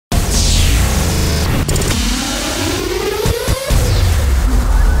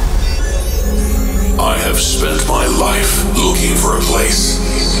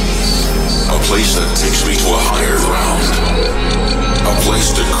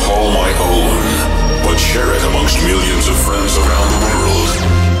millions of friends around the world.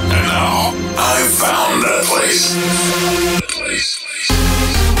 And now, I've found that place.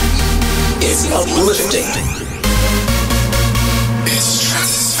 It's uplifting. It's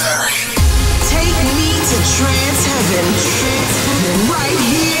transpheric. Take me to trance heaven. Right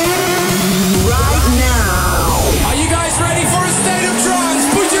here, right now. Are you guys ready for a state of trance?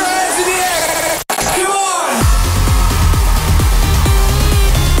 Put your hands in the air. Come on!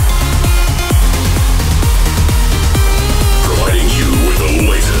 Providing you with the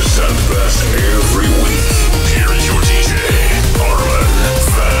latest and best every week. Here is your DJ, Van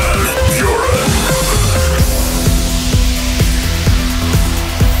Buren.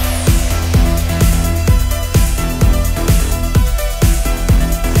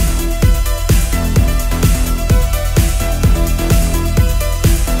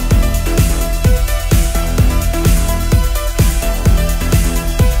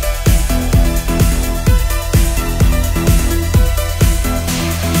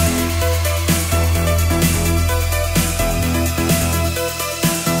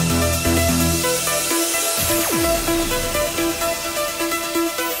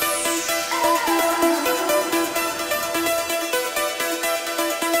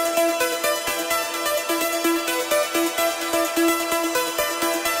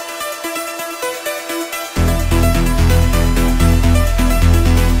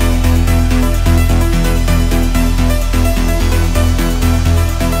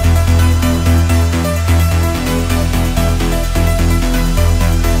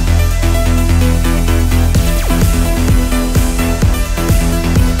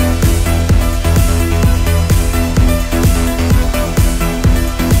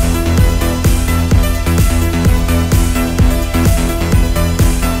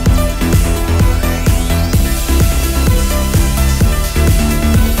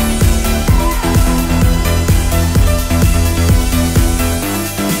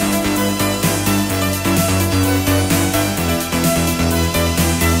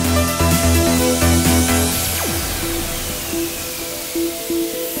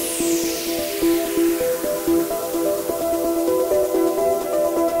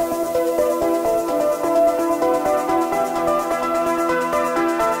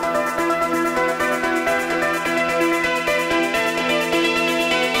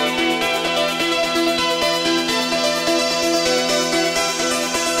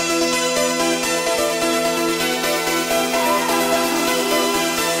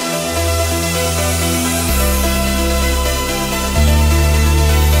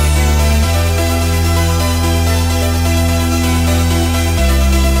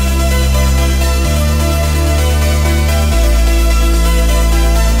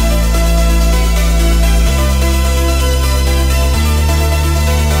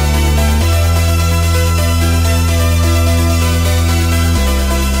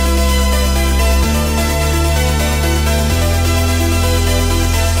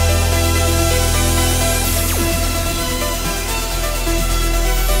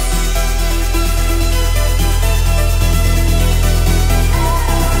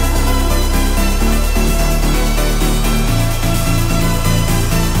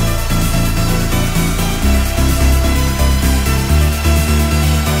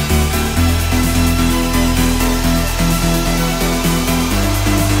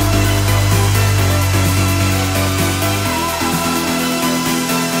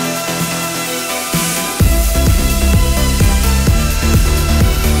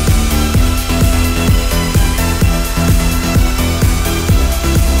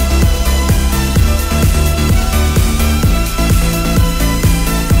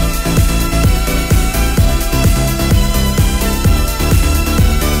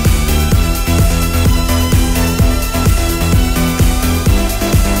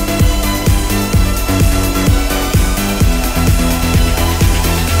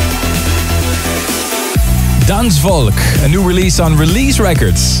 Danzfolk, a new release on Release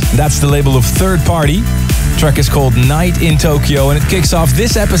Records. That's the label of Third Party. The track is called Night in Tokyo, and it kicks off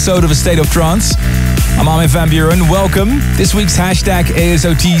this episode of A State of Trance. I'm Van Buren. Welcome. This week's hashtag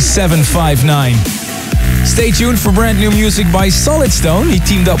ASOT759. Stay tuned for brand new music by Solid Stone. He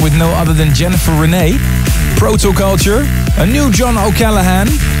teamed up with no other than Jennifer Rene. Protoculture, a new John O'Callaghan,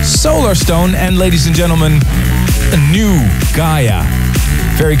 Solar Stone, and ladies and gentlemen, a new Gaia.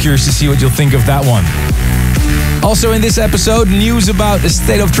 Very curious to see what you'll think of that one. Also in this episode, news about the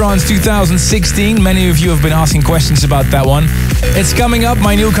State of Trance 2016. Many of you have been asking questions about that one. It's coming up,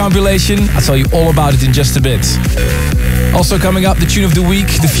 my new compilation. I'll tell you all about it in just a bit. Also coming up, the tune of the week,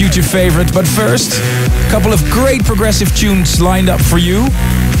 the future favorite. But first, a couple of great progressive tunes lined up for you.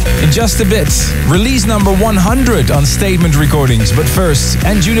 In just a bit, release number 100 on Statement Recordings. But first,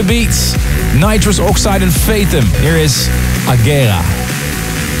 Anjuna Beats, Nitrous, Oxide and Fatum. Here is Agera.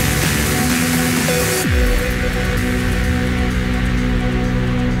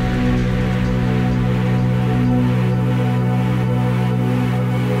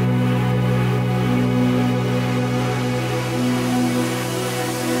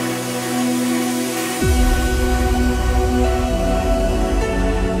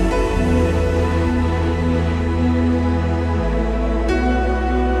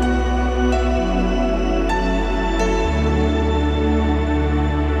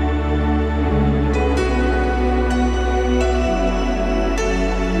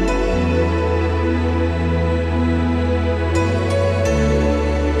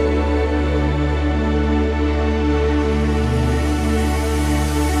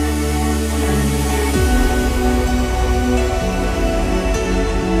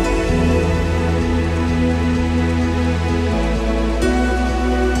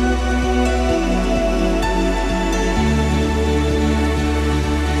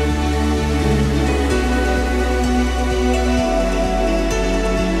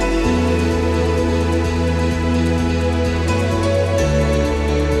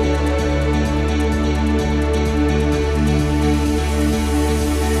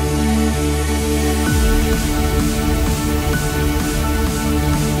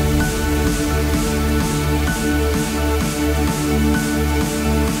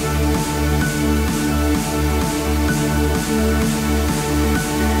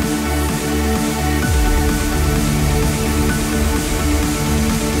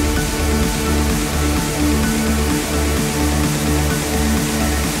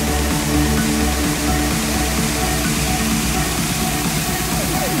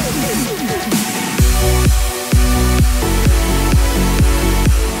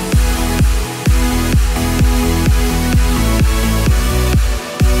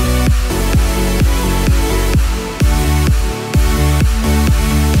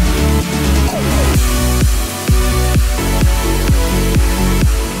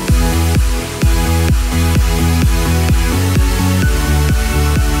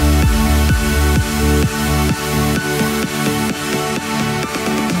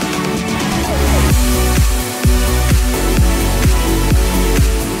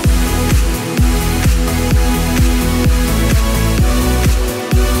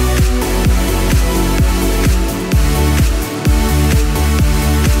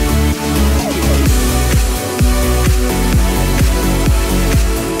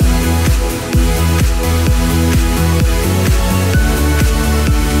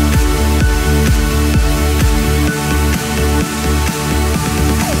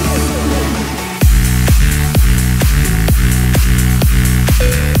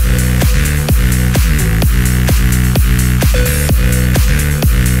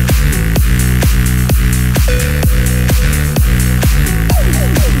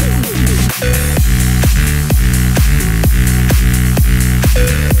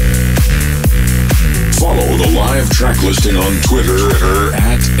 track listing on Twitter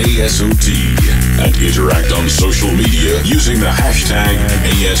at ASOT and interact on social media using the hashtag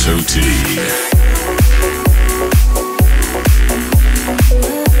ASOT.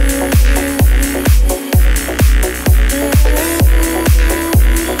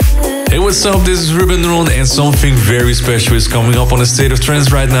 Hey, what's up? This is Ruben, Ronde, and something very special is coming up on A State of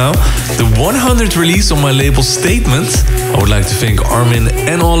Trance right now. The 100th release on my label Statement. I would like to thank Armin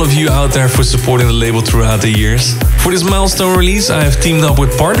and all of you out there for supporting the label throughout the years. For this milestone release, I have teamed up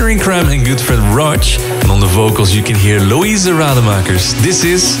with partner in crime and good friend Rodg. And on the vocals, you can hear Louise Rademakers. This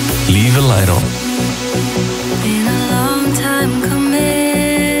is Leave a Light On. Been a long time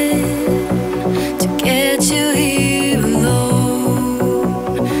coming to get you here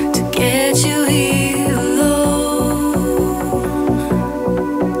alone, to get you here alone.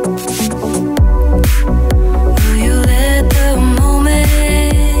 Will you let the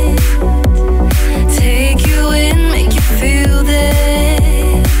moment take you in, make you feel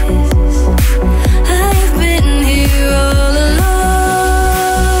this? I've been here all along.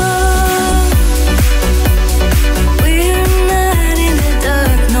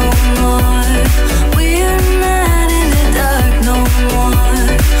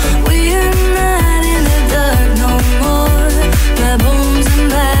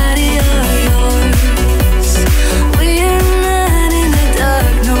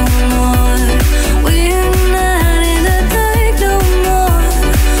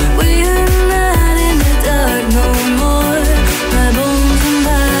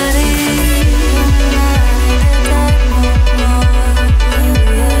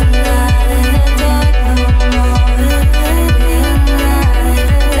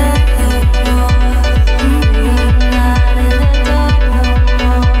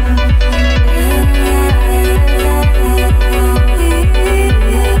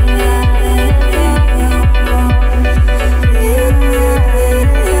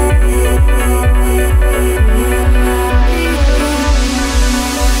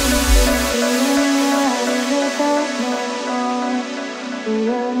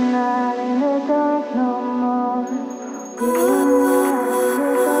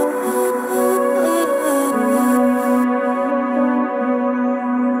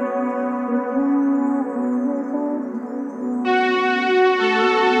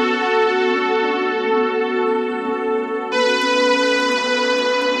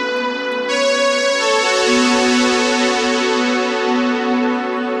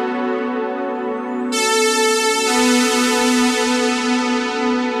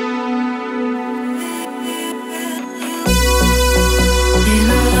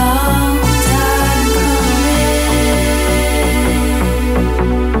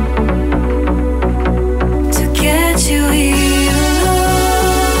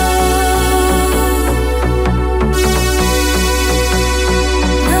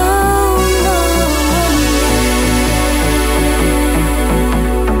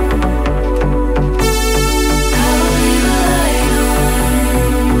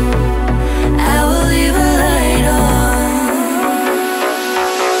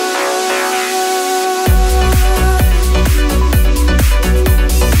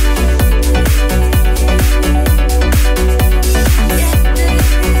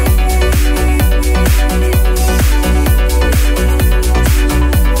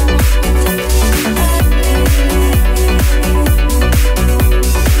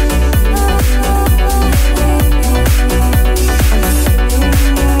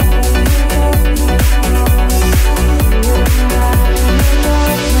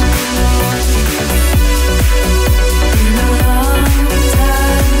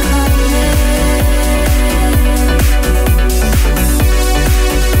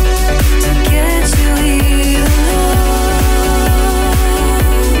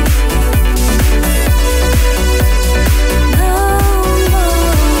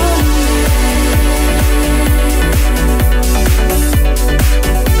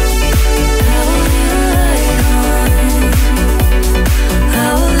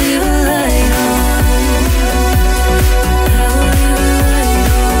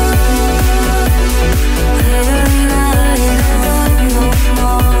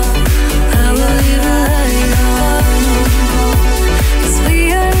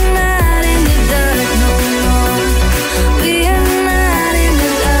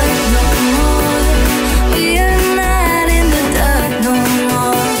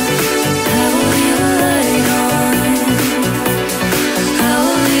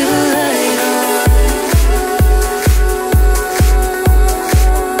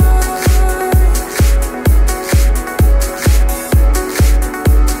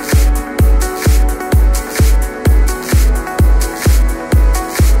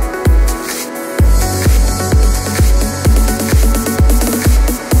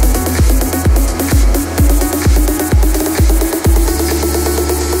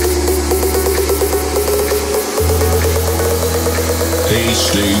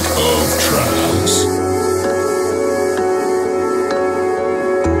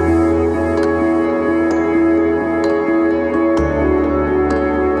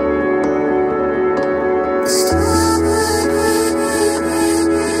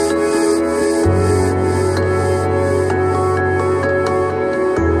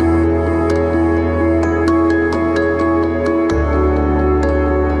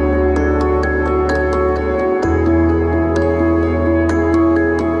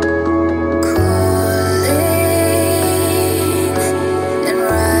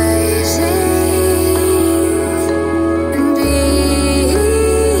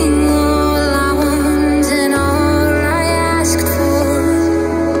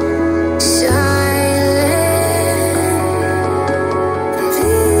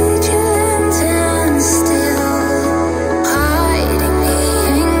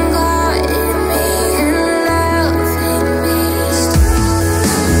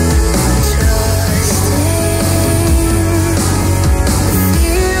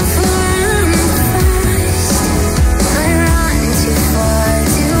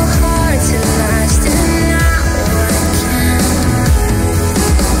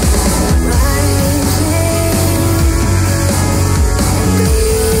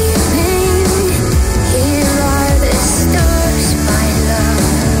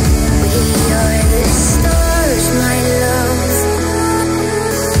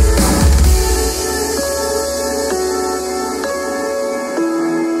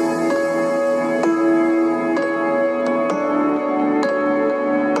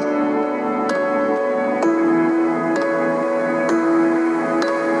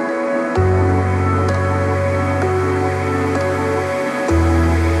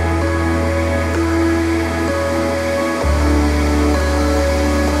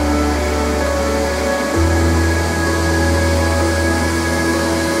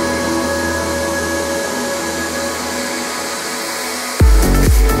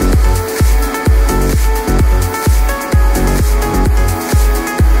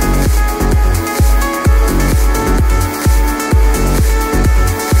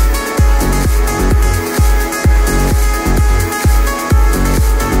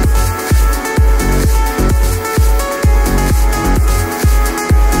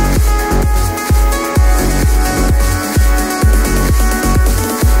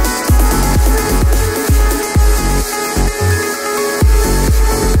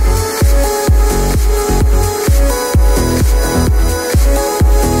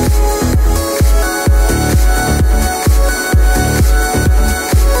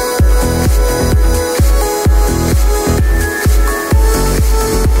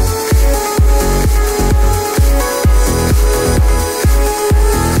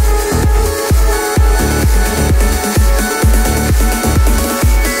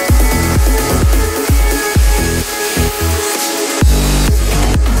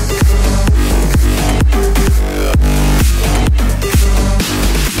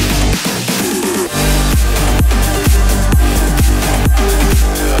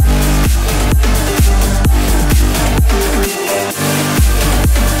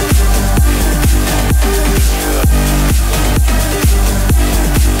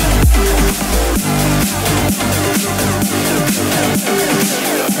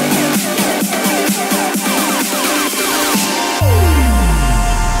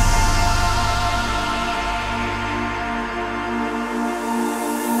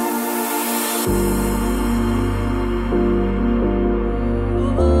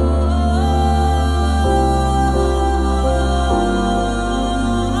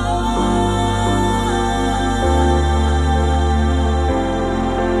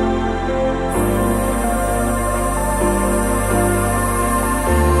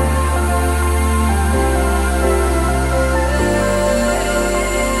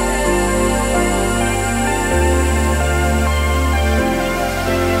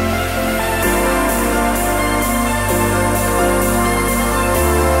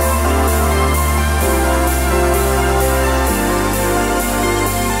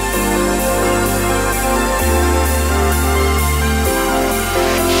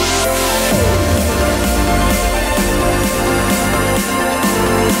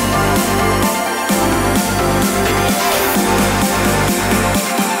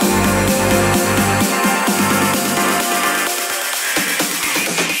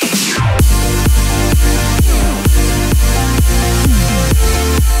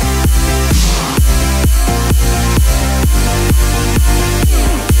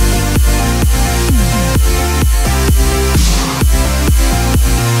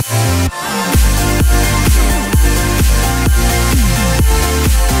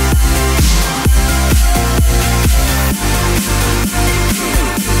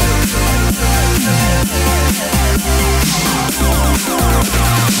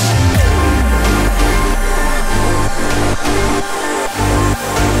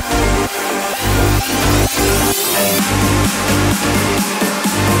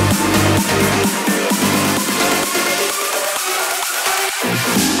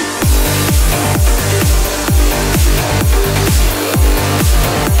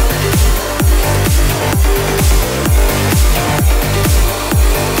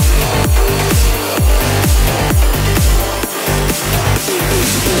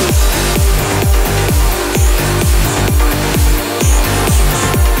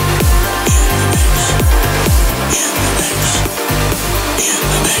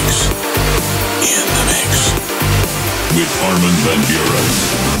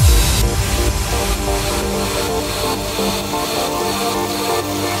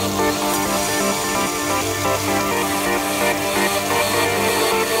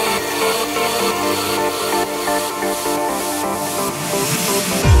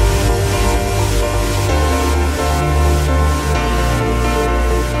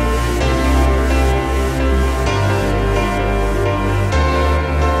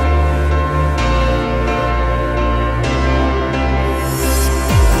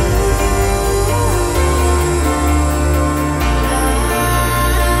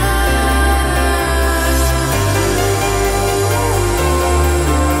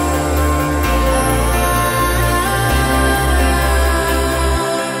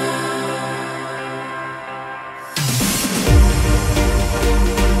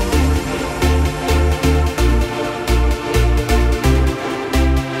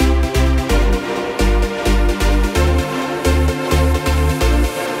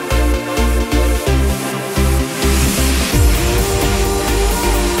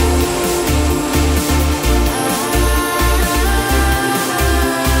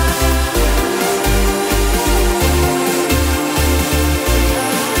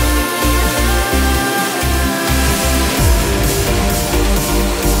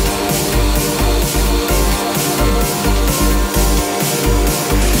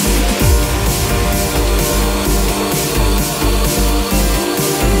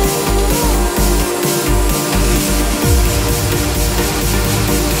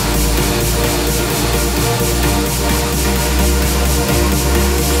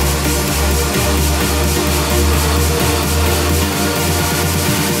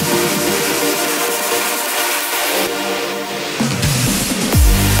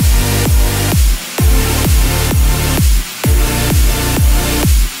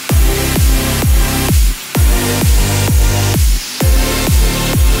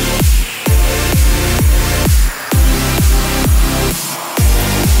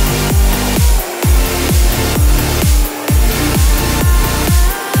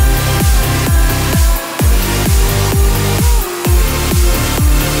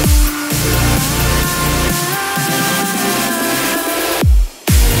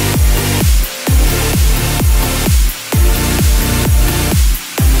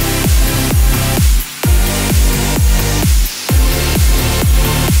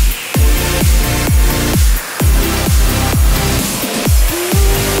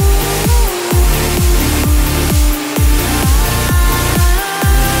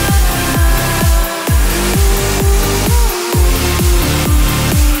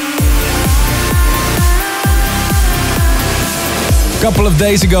 couple of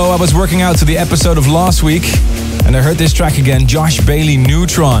days ago, I was working out to the episode of last week, and I heard this track again, Josh Bailey,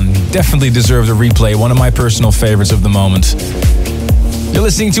 Neutron. Definitely deserves a replay, one of my personal favorites of the moment. You're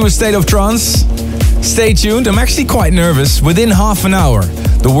listening to A State of Trance. Stay tuned, I'm actually quite nervous. Within half an hour,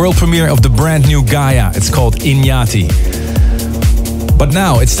 the world premiere of the brand new Gaia. It's called Inyati. But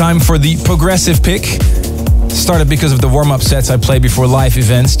now, it's time for the progressive pick. Started because of the warm-up sets I play before live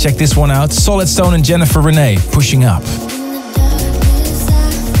events. Check this one out, Solid Stone and Jennifer Rene, Pushing Up.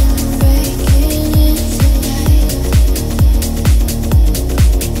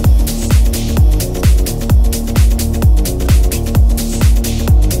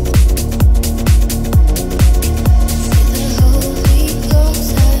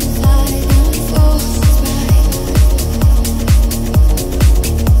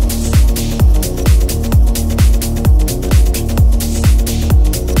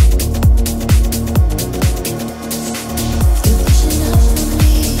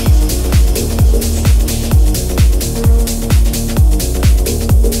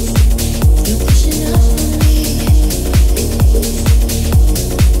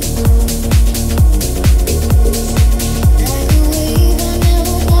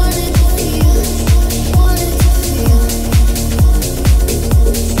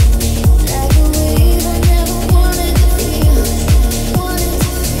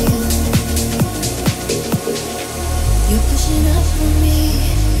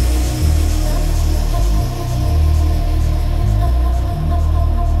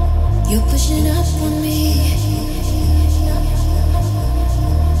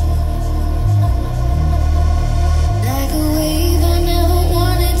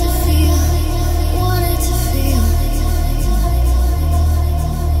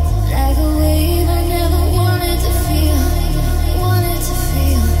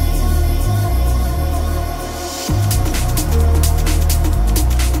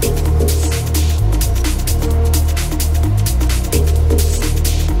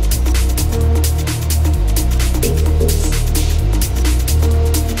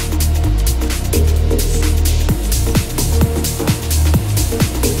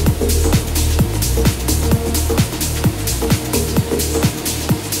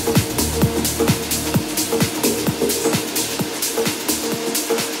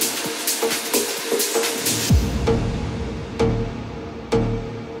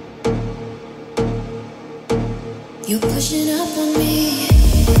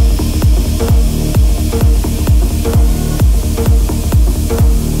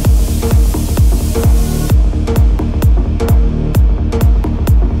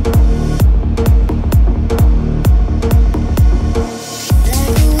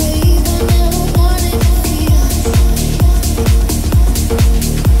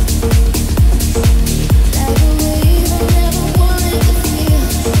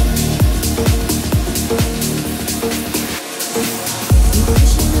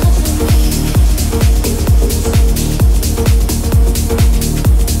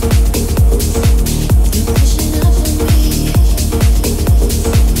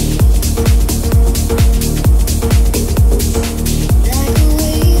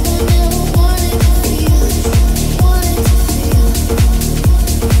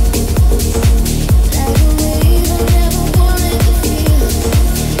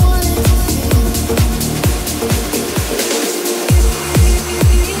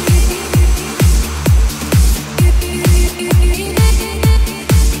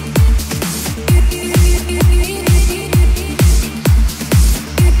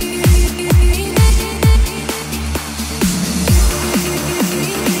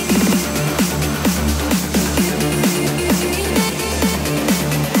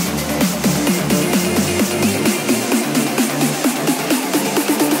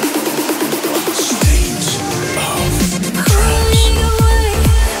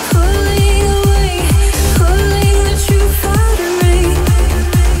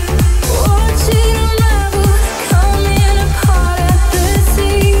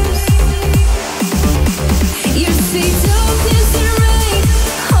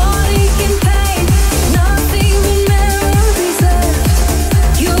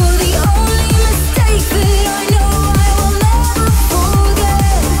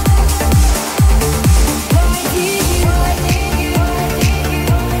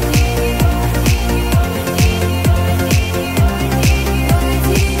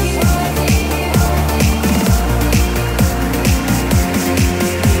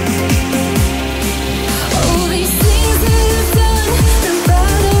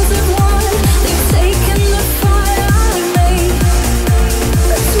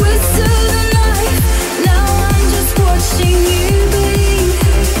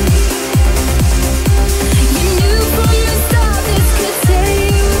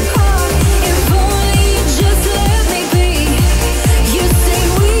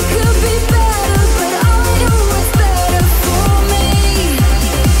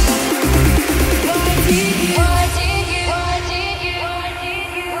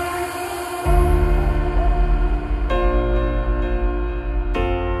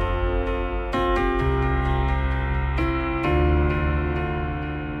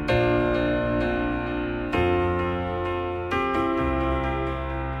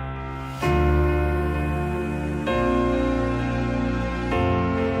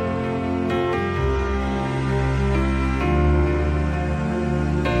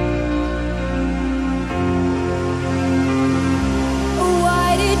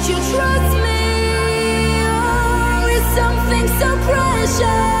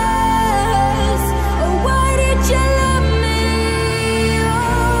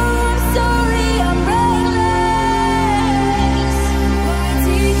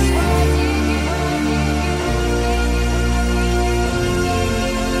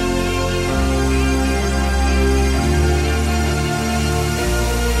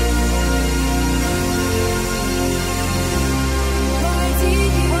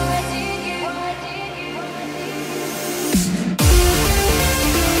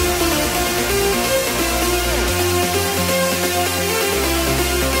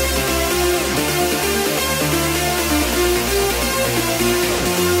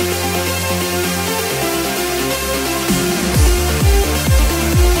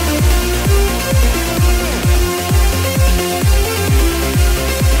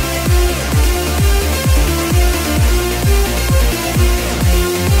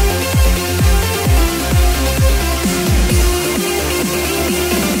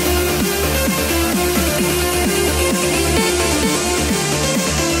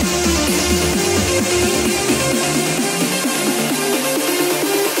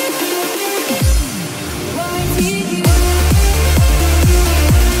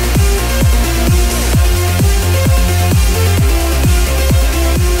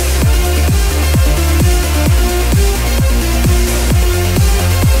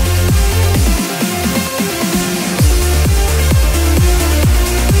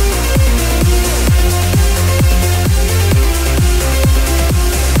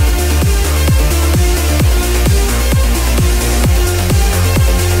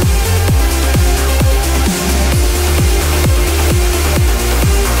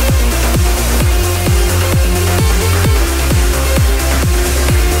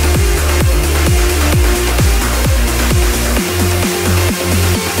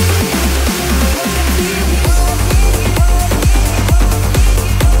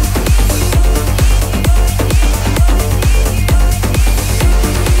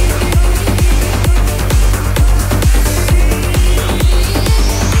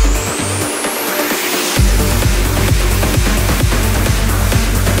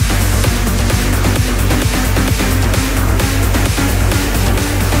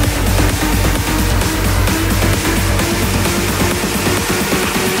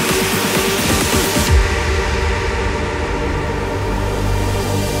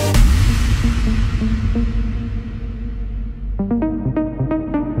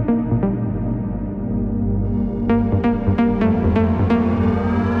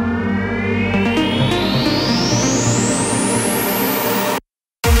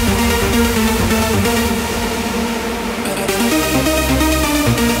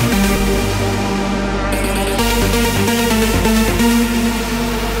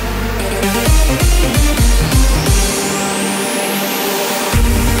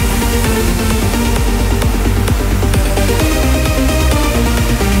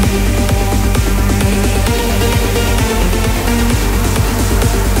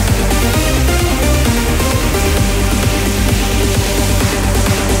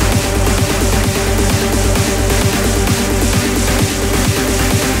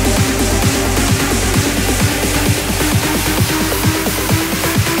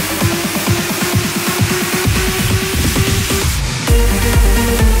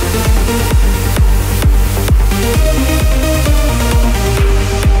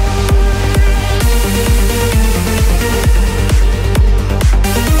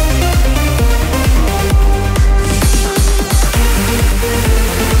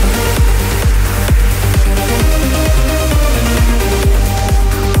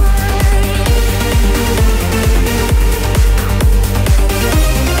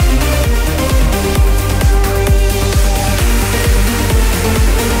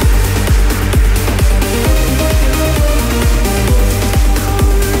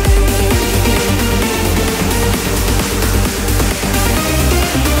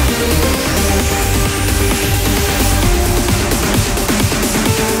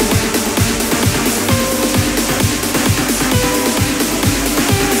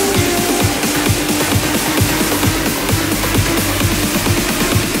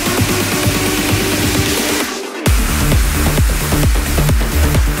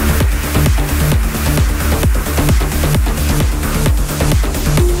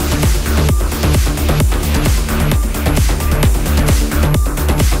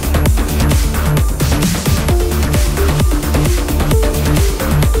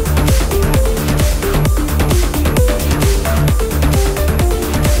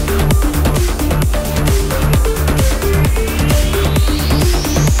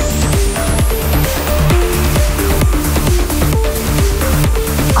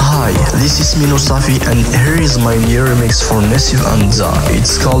 this is Mino Safy and here is my new remix for Nassif and Zara.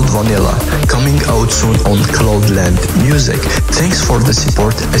 It's called Vanilla, coming out soon on Cloudland Music. Thanks for the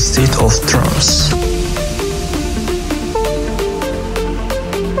support, A State of Trance.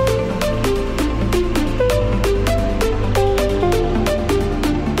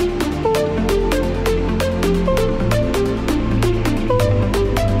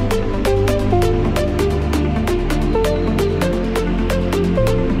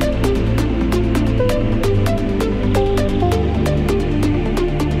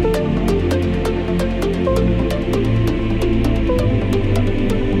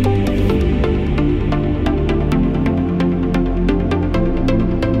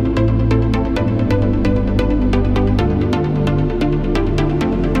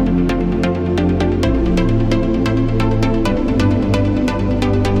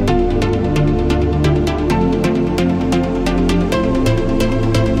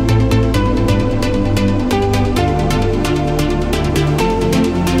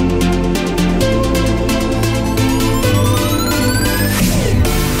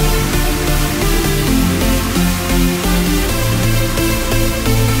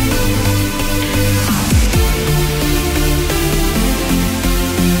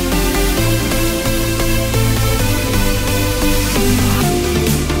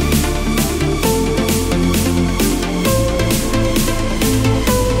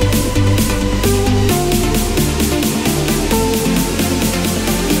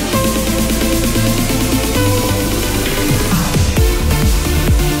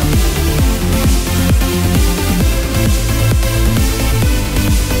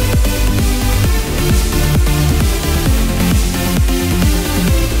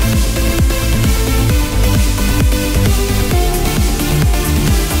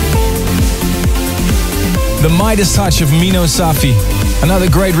 The Midas touch of Mino Safy. Another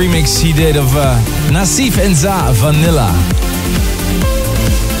great remix he did of Nassif and Zara, Vanilla.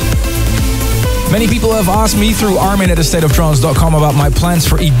 Many people have asked me through Armin@astateoftrance.com about my plans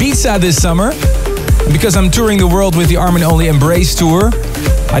for Ibiza this summer. And because I'm touring the world with the Armin Only Embrace tour,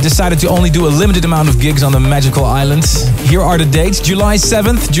 I decided to only do a limited amount of gigs on the magical islands. Here are the dates: July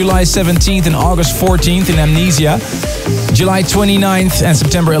 7th, July 17th and August 14th in Amnesia, July 29th and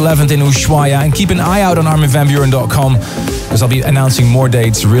September 11th in Ushuaia. And keep an eye out on arminvanburen.com because I'll be announcing more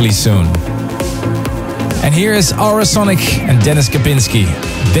dates really soon. And here is Aurosonic and Denis Kapinski.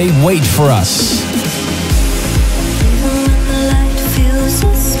 They Wait for Us.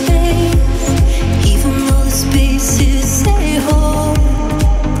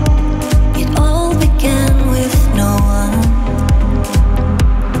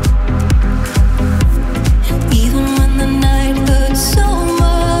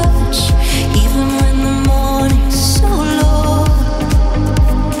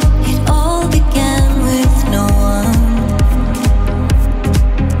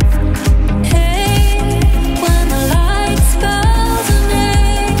 Hey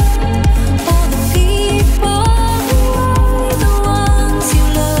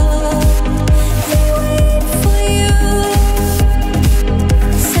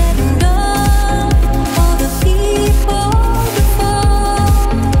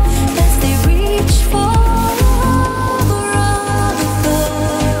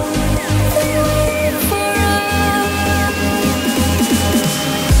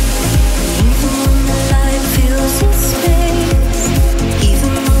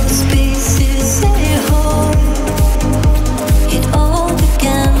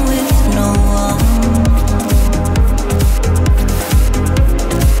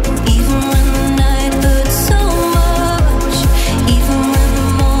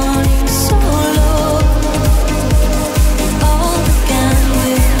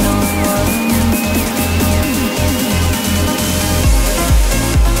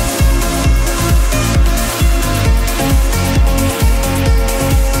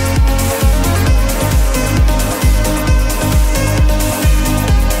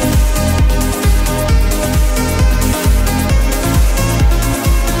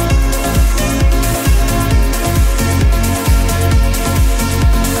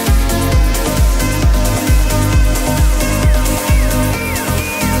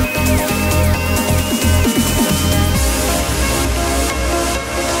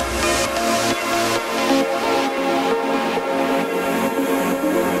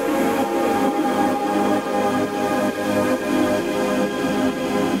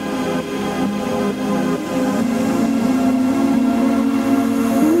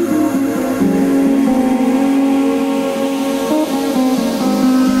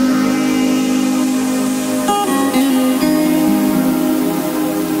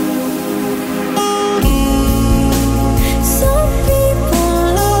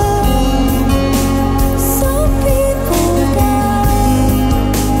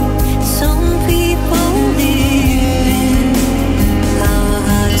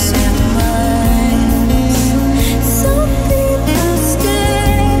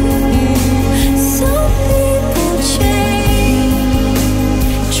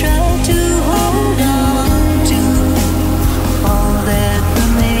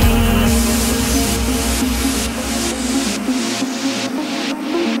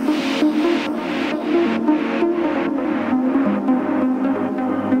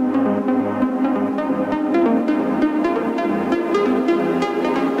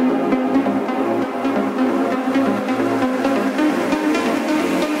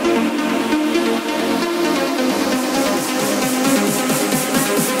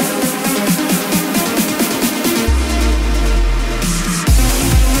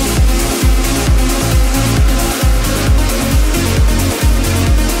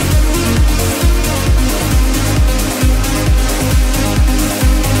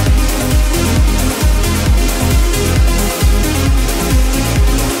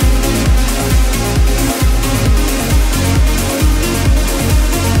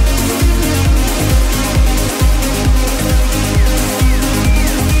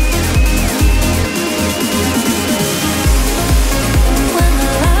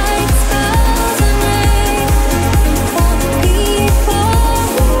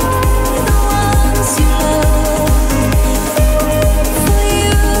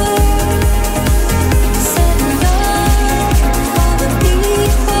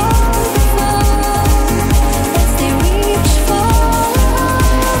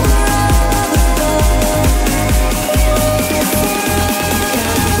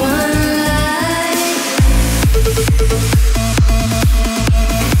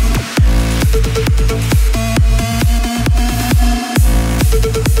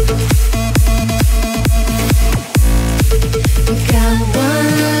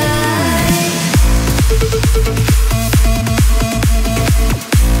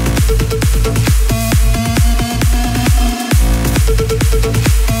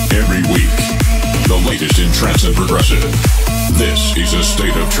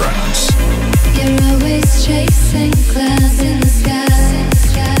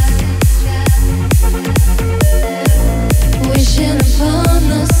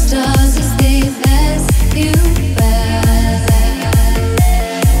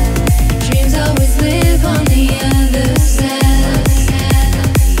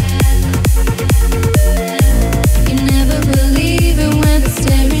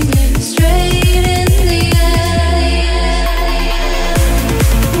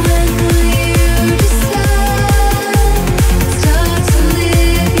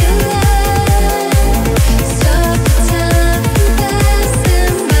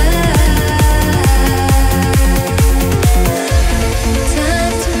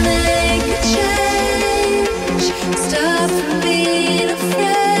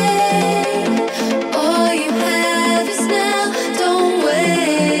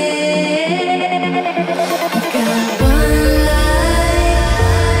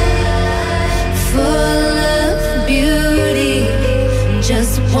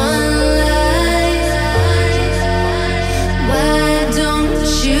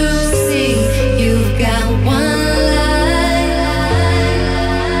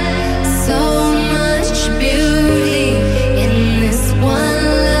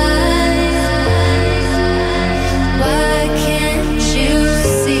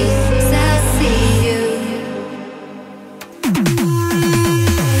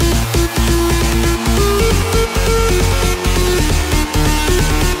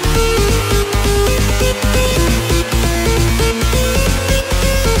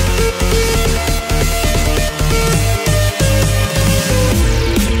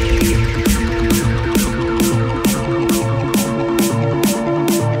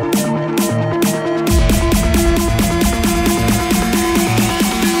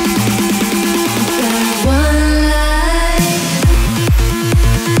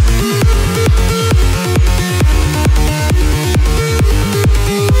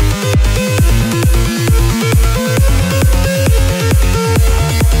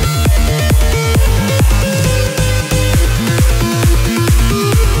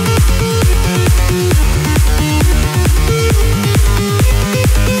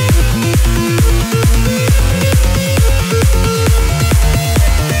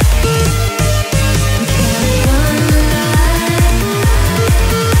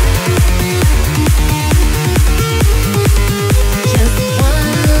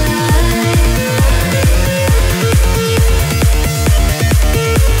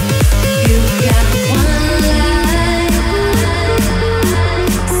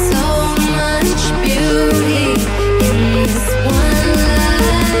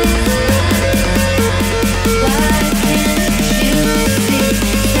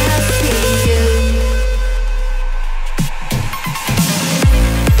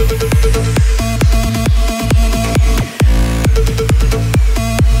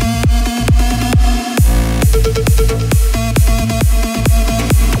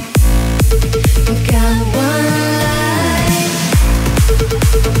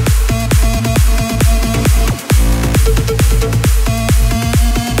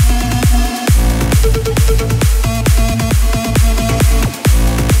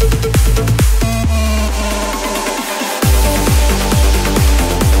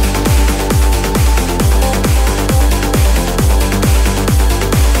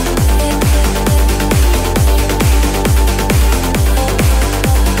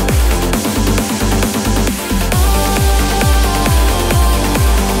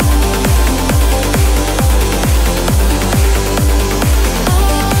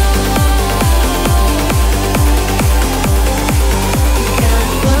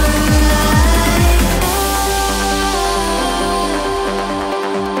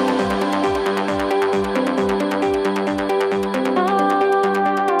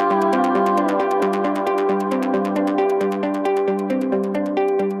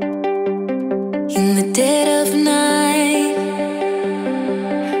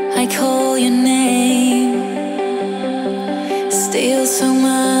still so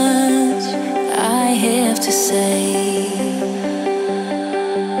much I have to say.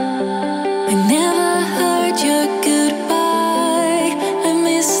 I never heard your goodbye. I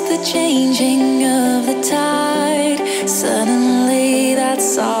missed the changing of the tide. Suddenly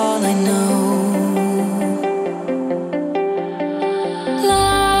that's all I know.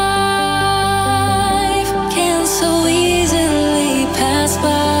 Life can so easily pass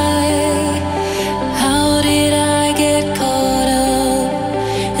by. How did I get caught up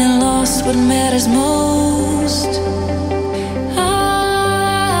and lost what matters most? I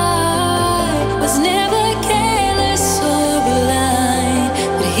was never careless or blind,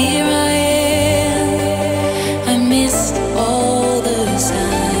 but here I am. I missed all the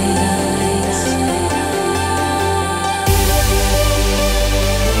signs.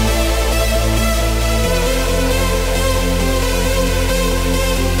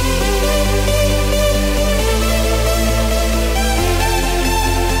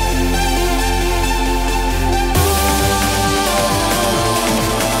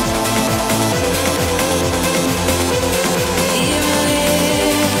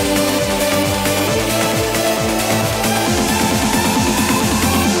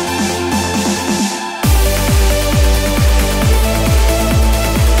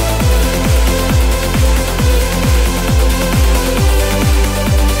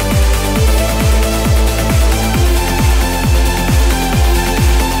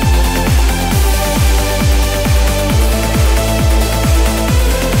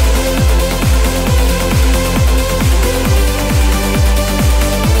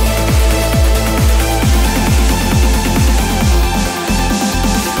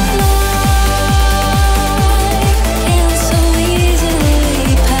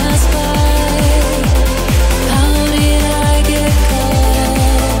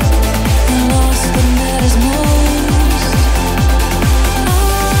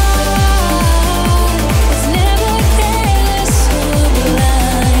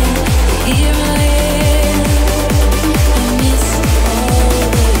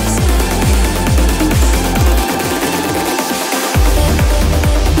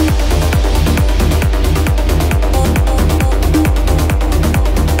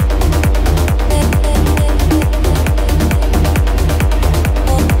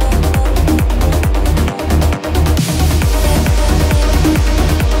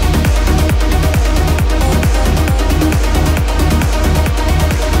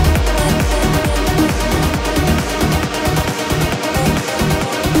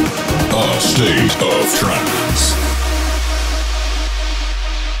 State of Trance.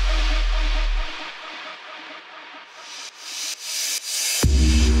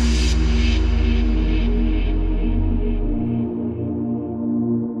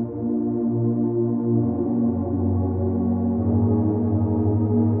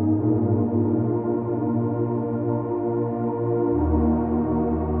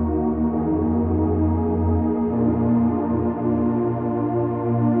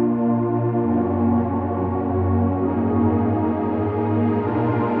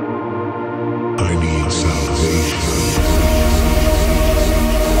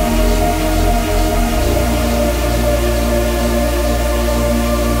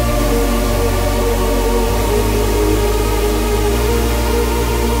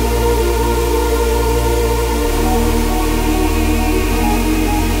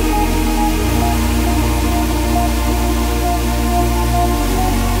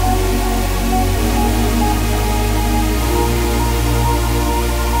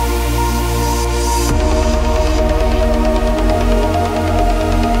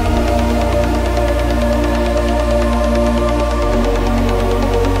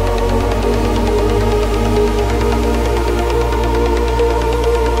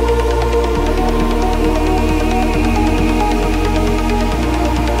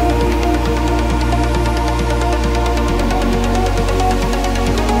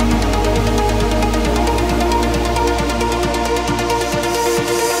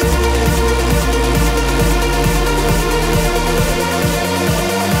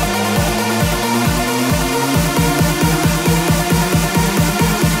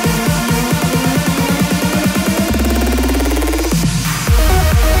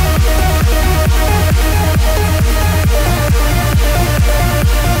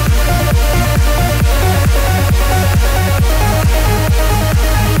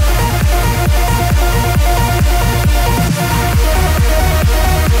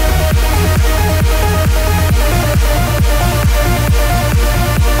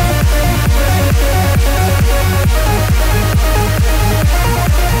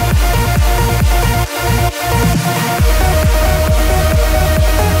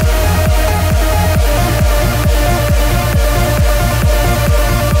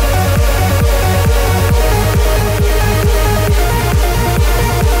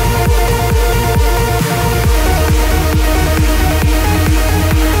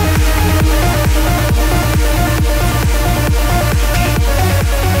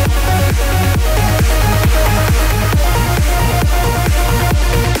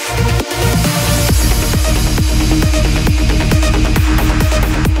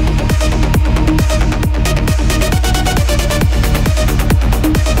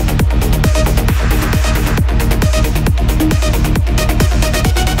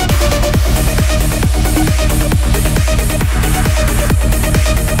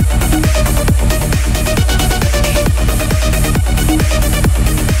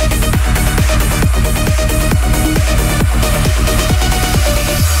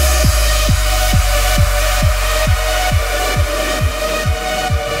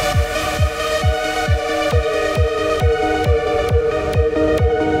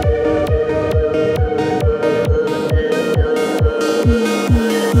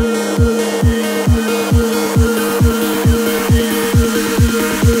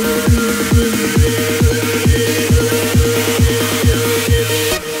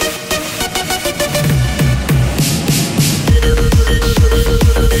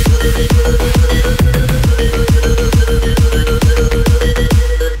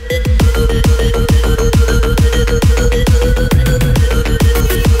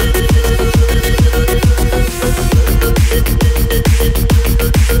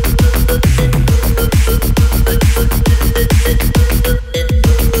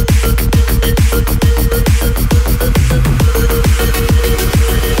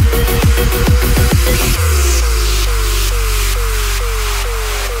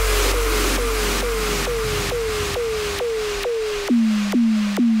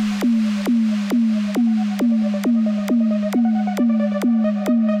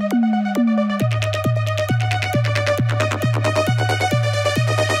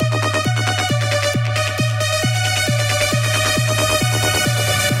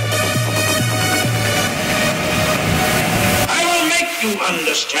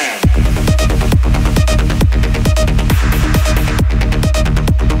 first man.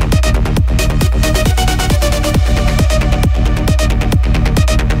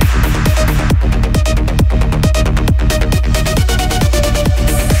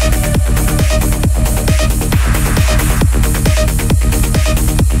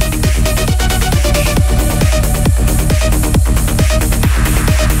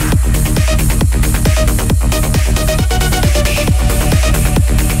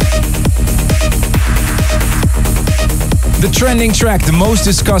 The trending track, the most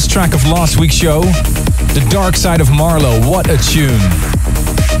discussed track of last week's show, The Dark Side of Marlowe. What a tune.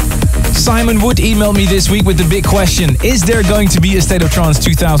 Simon Wood emailed me this week with the big question: is there going to be a State of Trance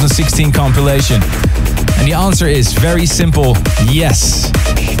 2016 compilation? And the answer is very simple: yes.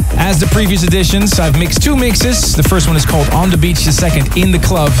 As the previous editions, I've mixed two mixes. The first one is called On the Beach, the second In the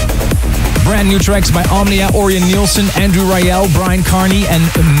Club. Brand new tracks by Omnia, Orion Nielsen, Andrew Rayel, Brian Carney, and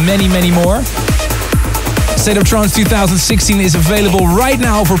many, many more. State of Trance 2016 is available right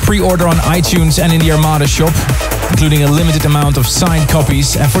now for pre-order on iTunes and in the Armada shop, including a limited amount of signed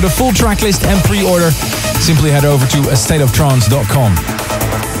copies. And for the full track list and pre-order, simply head over to astateoftrance.com.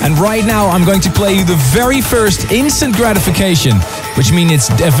 And right now I'm going to play you the very first instant gratification, which means it's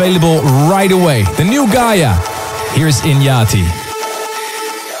available right away. The new Gaia. Here's Inyati.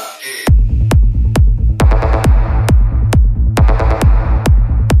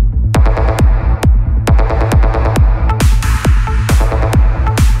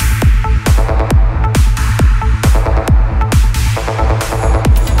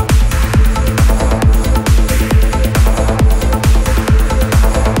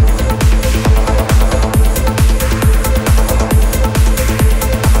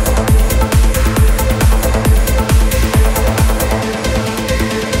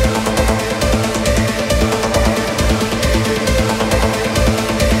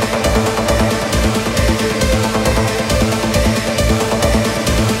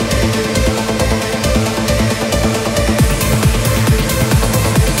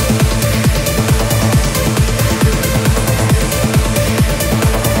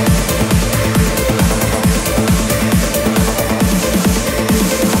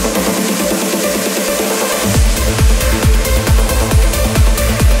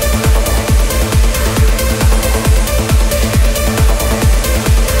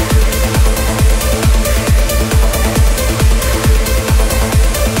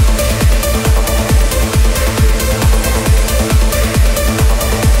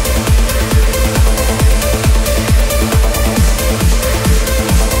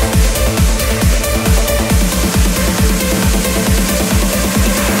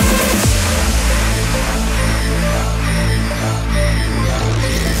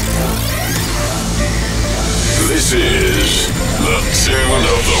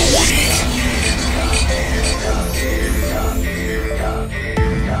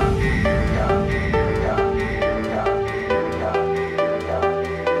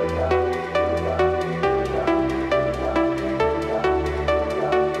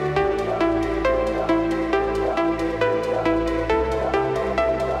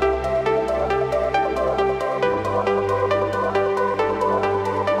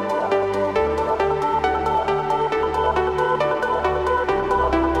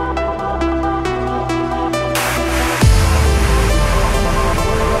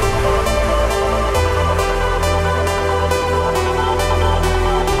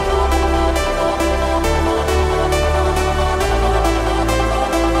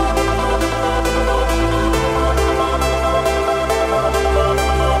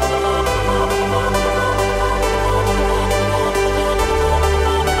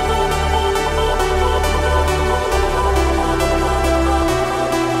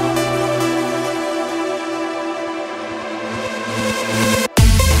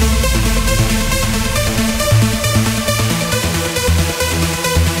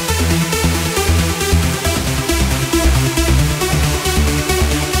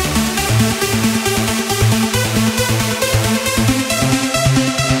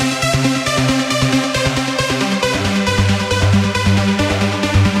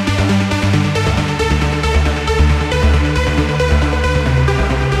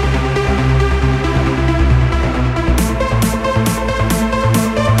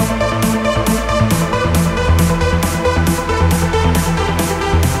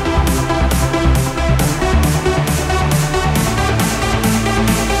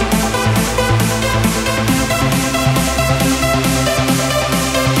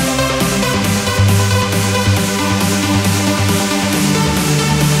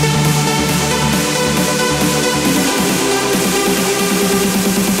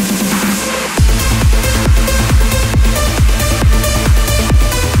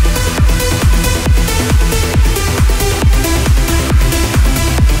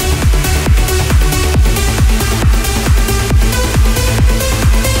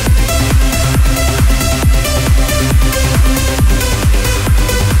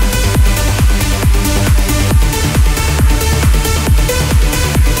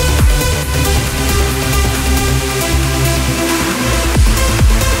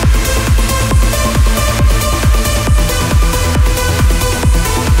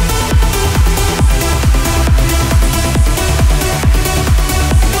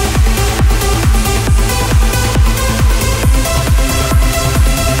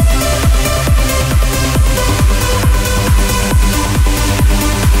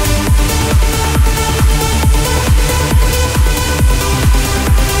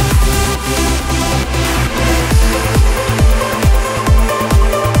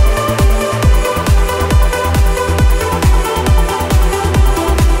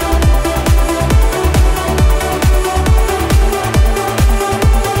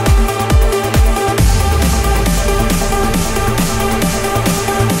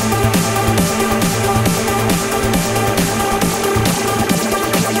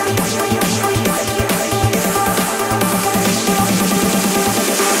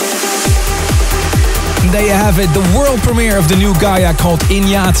 there you have it, the world premiere of the new Gaia called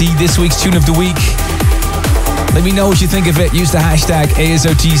Inyati, this week's Tune of the Week. Let me know what you think of it. Use the hashtag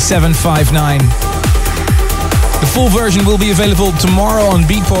ASOT759. The full version will be available tomorrow on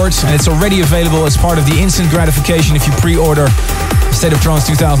Beatport, and it's already available as part of the instant gratification if you pre-order State of Trance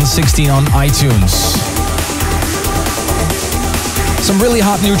 2016 on iTunes. Some really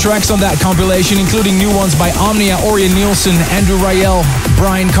hot new tracks on that compilation, including new ones by Omnia, Orion Nielsen, Andrew Rayel,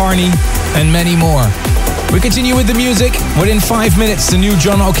 Brian Carney, and many more. We continue with the music. Within 5 minutes, the new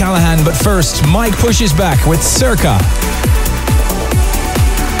John O'Callaghan. But first, M.I.K.E. pushes back with Circa.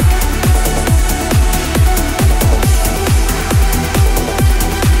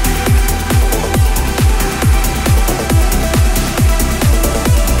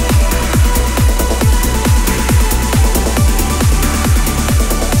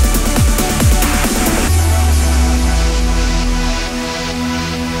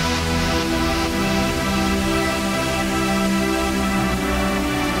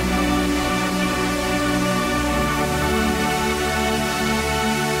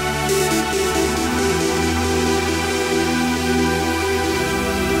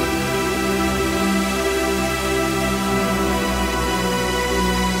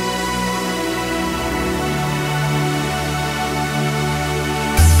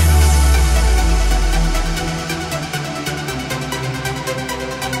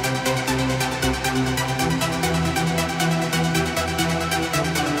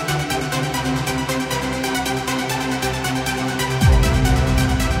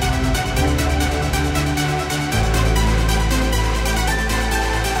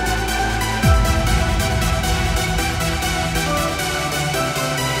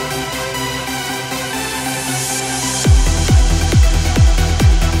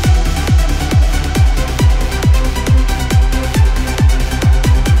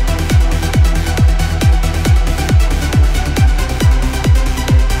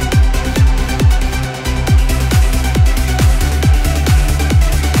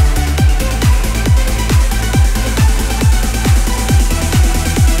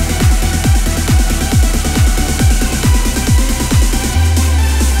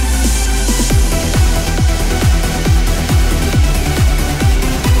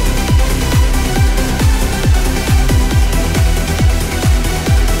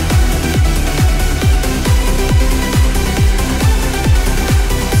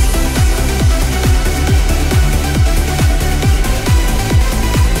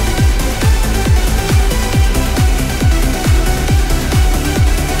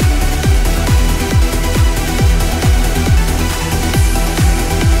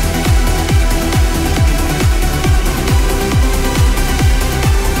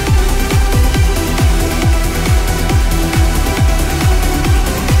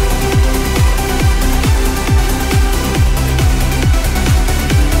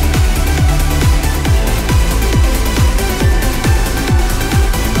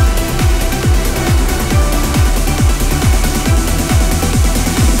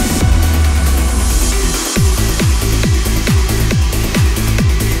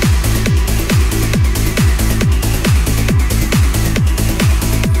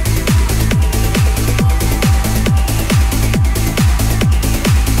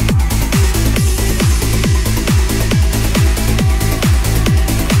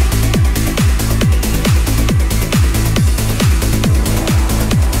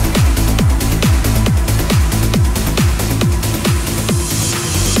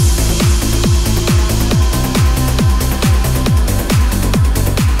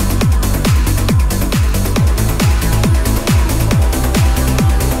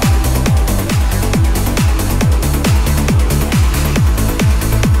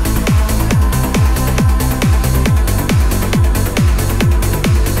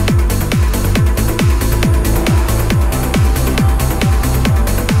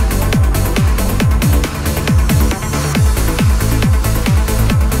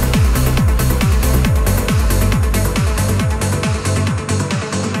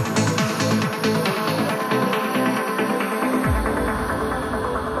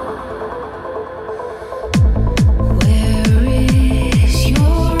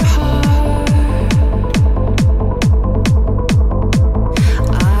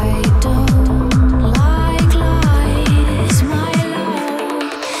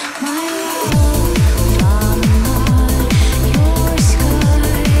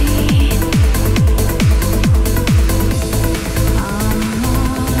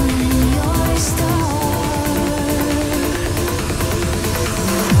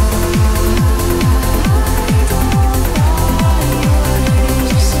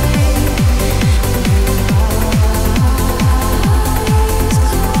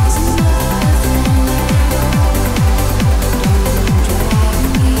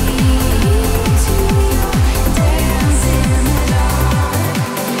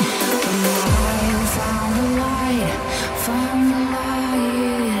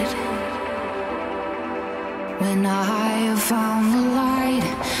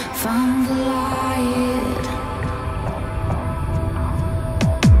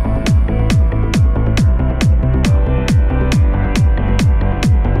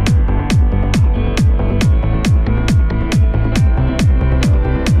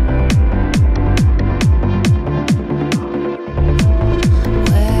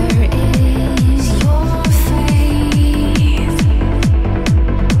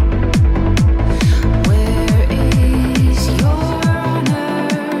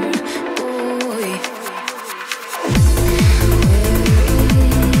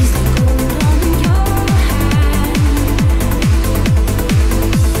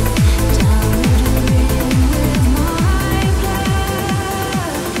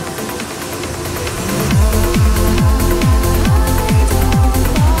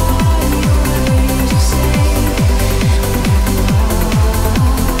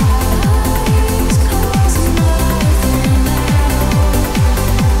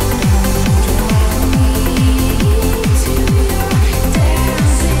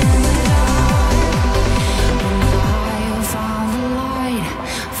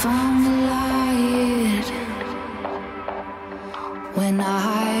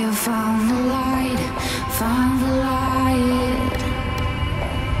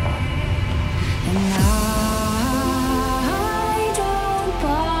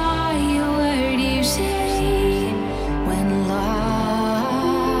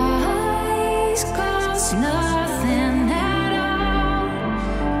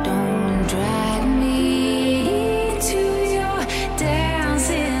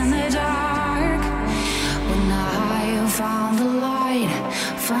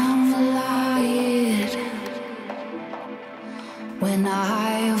 when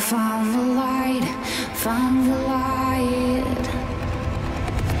I found the light, found the light.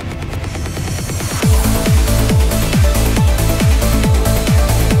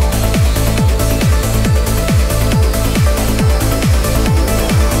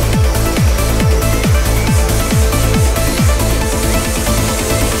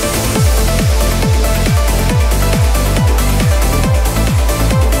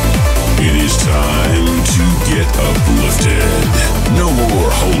 Get uplifted. No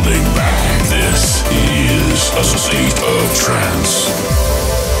more holding back. This is a state of trance.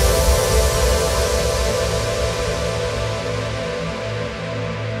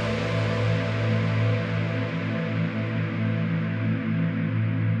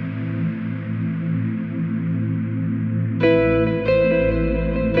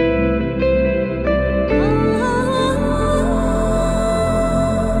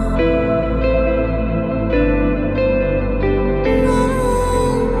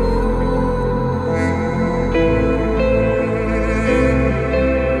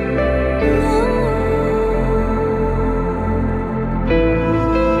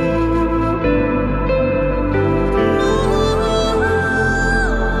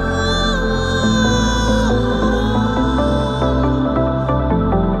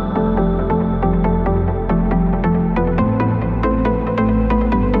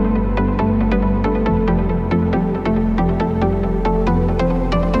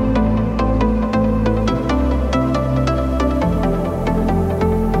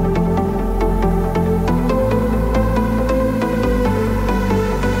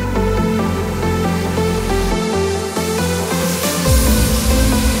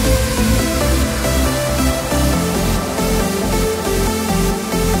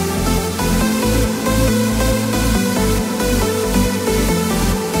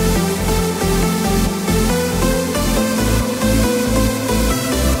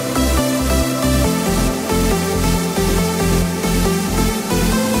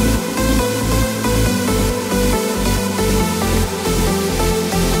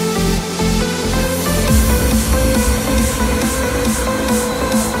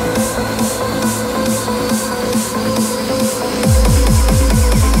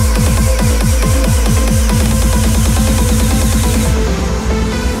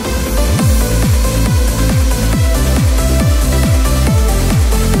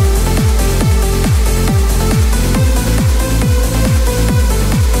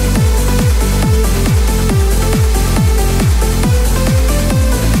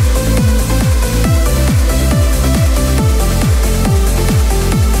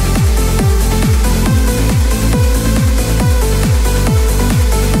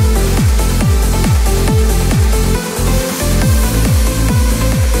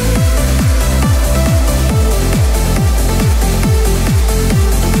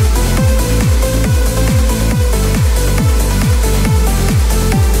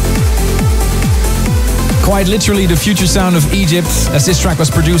 Quite literally the future sound of Egypt, as this track was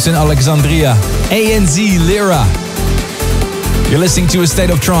produced in Alexandria. ANZ Lira. You're listening to A State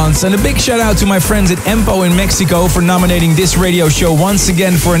of Trance, and a big shout out to my friends at M.I.K.E in Mexico for nominating this radio show once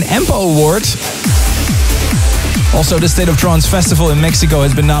again for an M.I.K.E award. Also, the State of Trance Festival in Mexico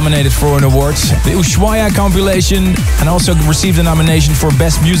has been nominated for an award. The Ushuaia compilation, and also received a nomination for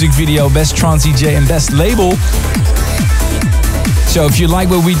Best Music Video, Best Trance DJ and Best Label. So if you like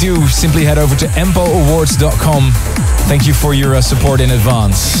what we do, simply head over to mpoawards.com. Thank you for your support in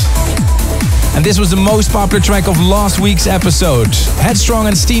advance. And this was the most popular track of last week's episode, Headstrong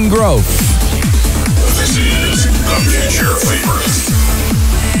and Steam Grove. This is the Future Favorite.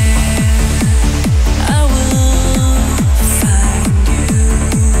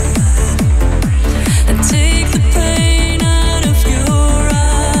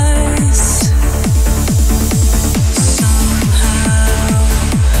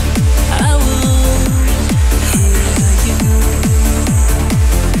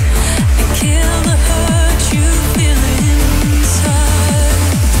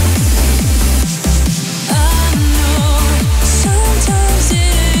 Sometimes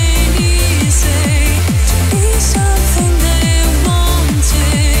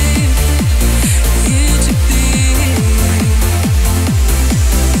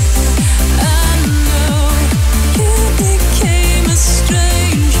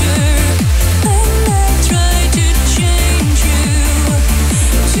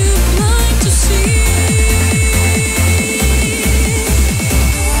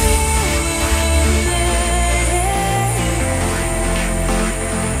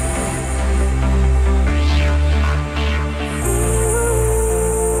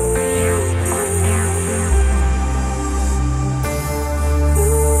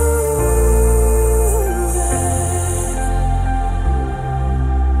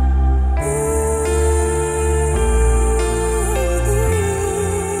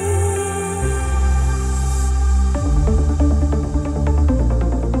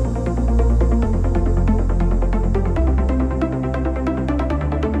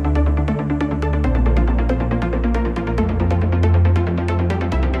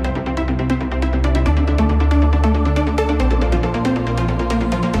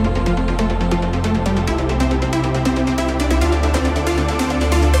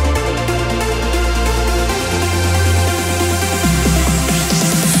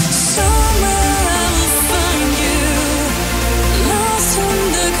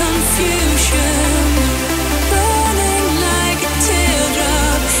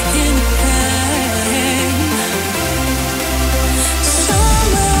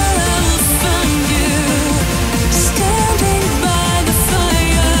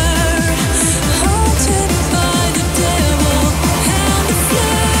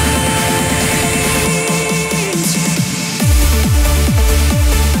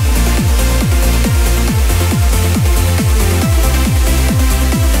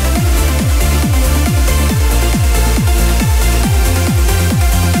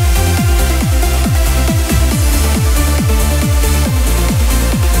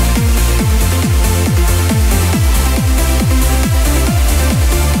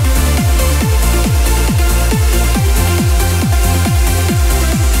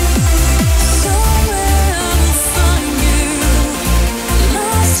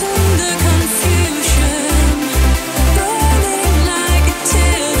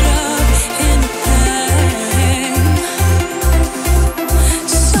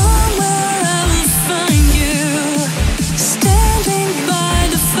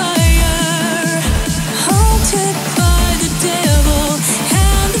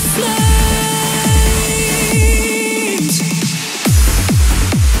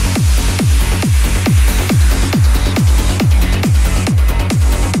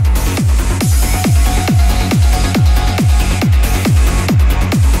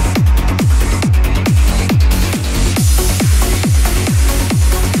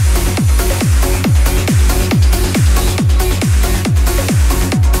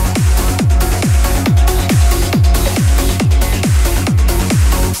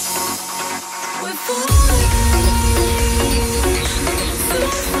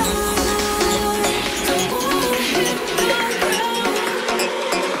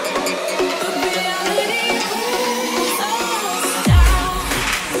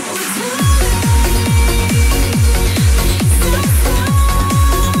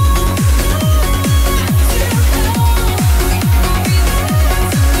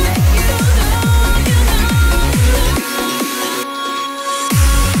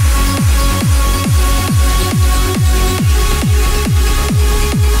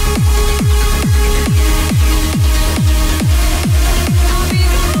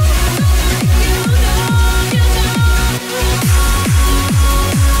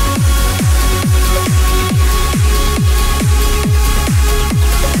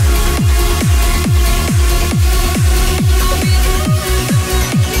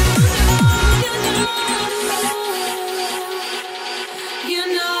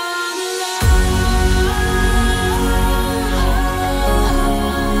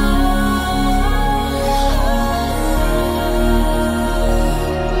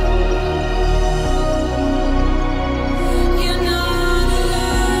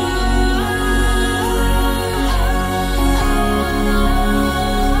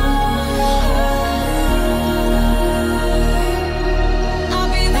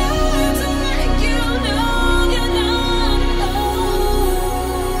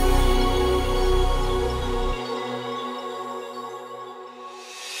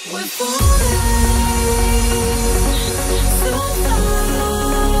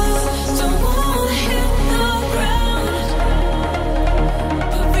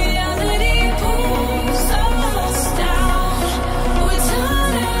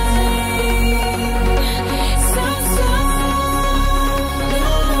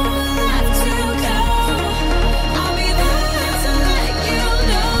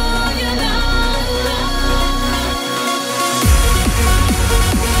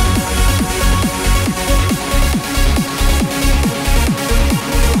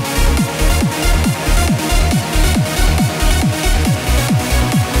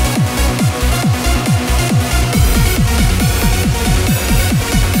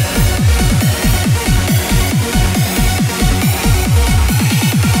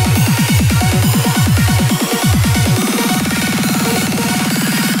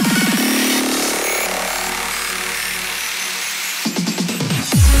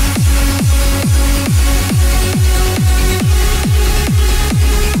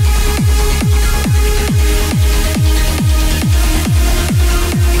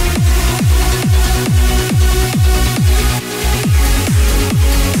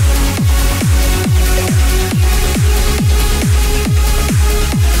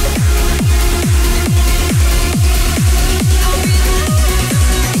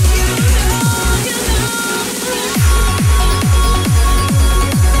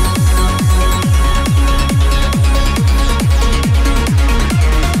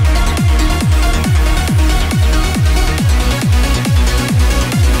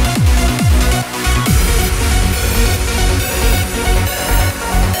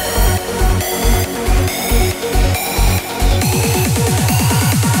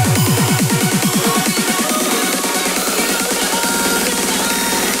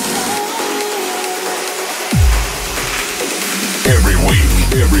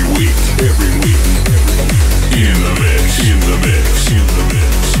Every week. In the mix.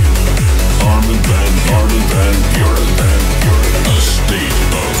 Armin van Buren. A state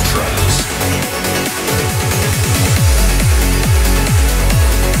of trance.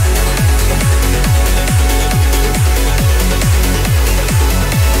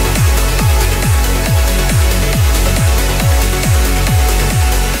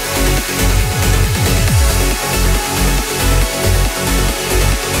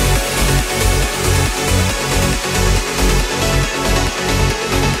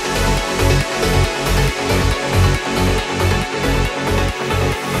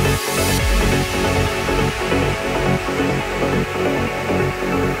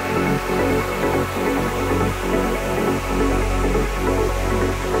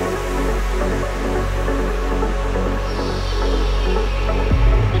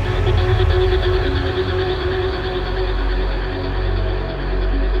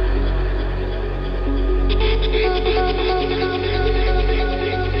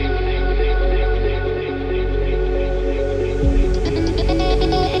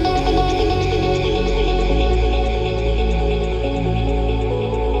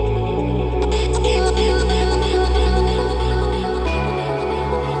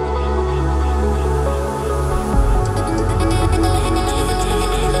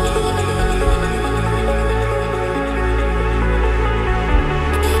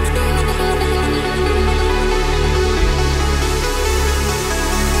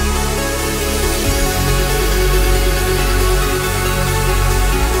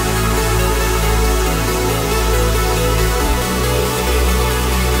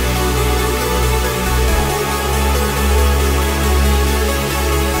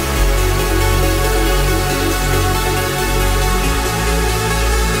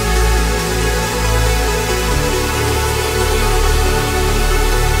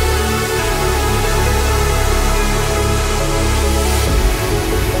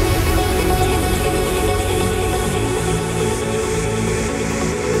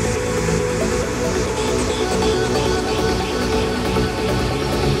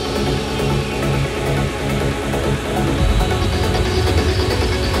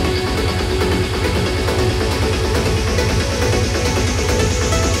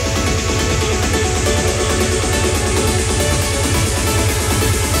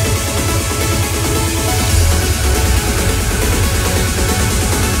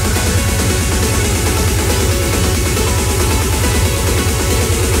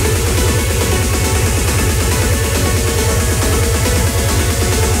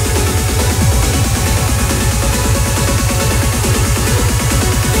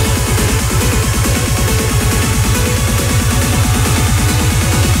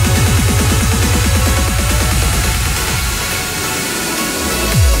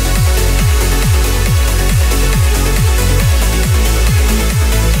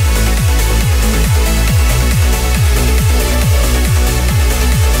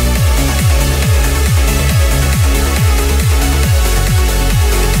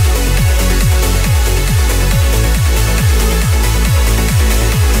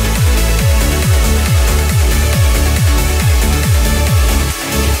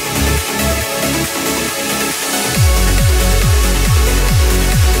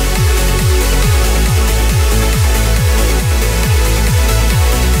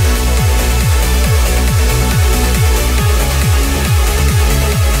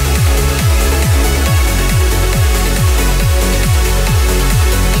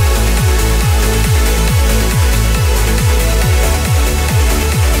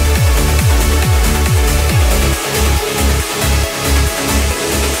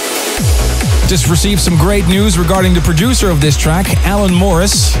 Just received some great news regarding the producer of this track, Alan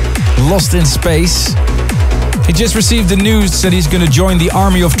Morris, Lost in Space. He just received the news that he's going to join the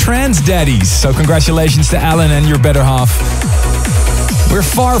army of trance daddies. So congratulations to Alan and your better half. We're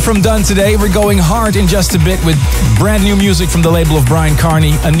far from done today. We're going hard in just a bit with brand new music from the label of Brian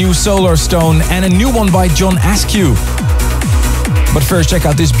Carney, a new Solar Stone, and a new one by John Askew. But first, check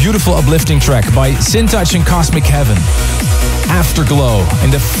out this beautiful uplifting track by Syntouch and Cosmic Heaven, Afterglow,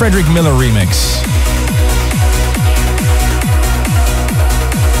 in the Frederick Miller remix.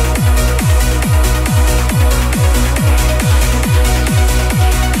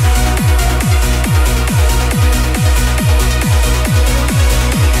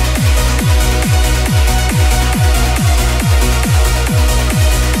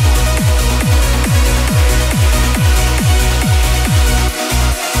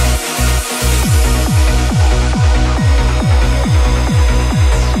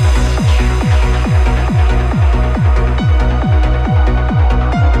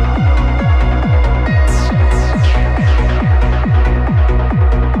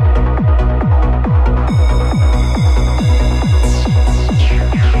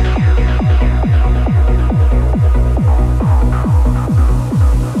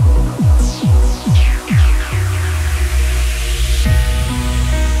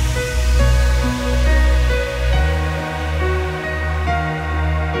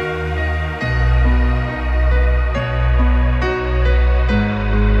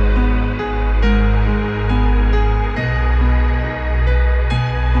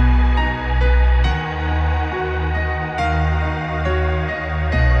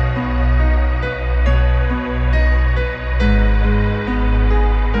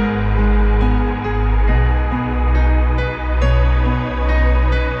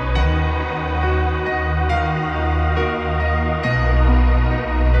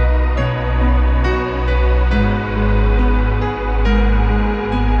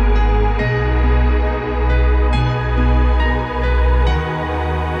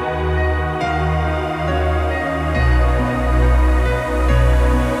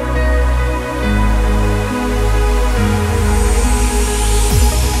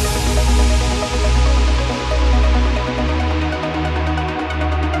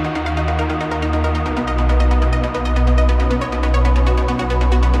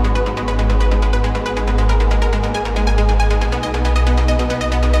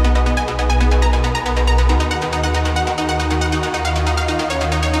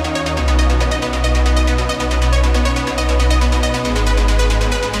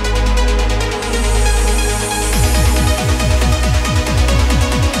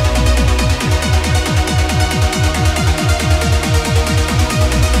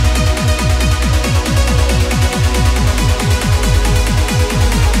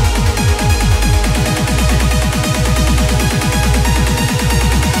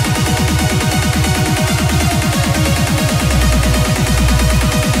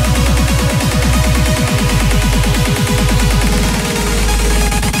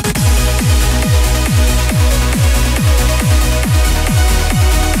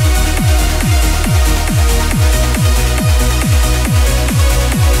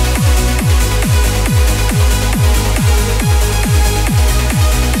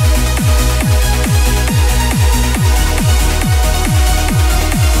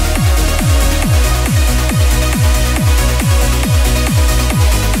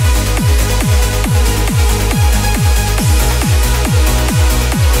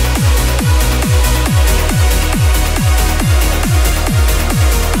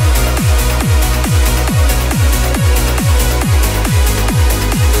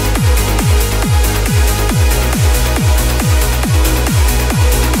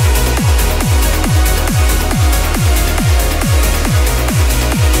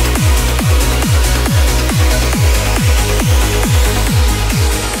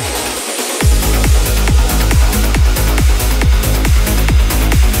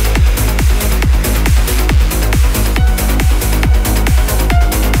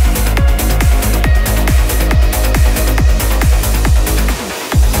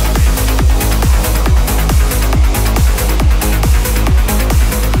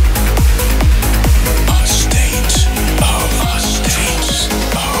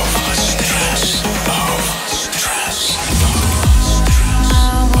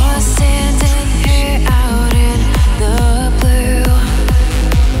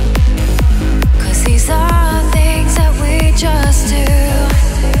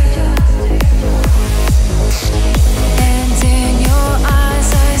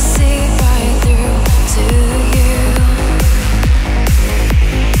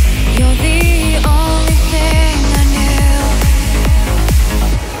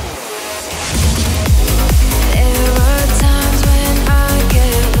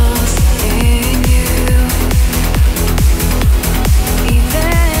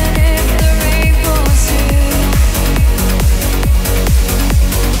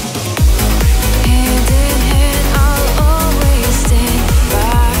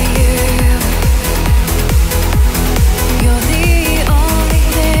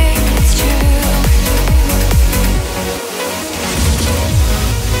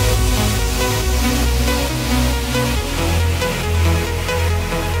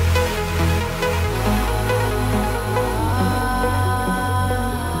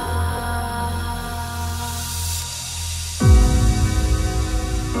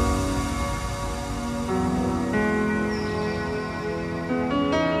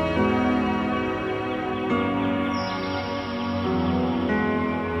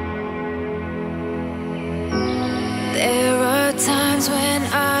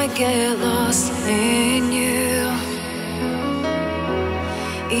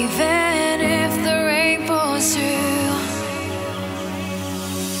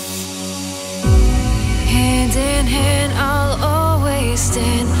 Hand in hand, I'll always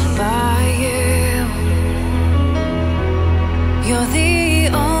stand by you. You're the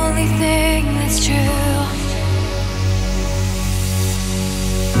only thing that's true.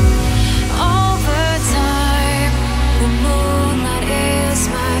 All the time, the moonlight is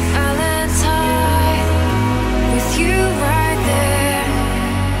my valentine. With you right there,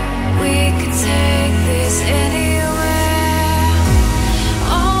 we could take this anywhere.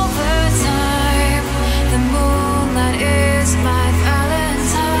 All the time, the moonlight is my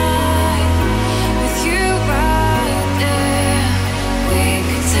valentine. With you right there, we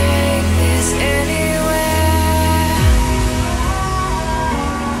could take this anywhere.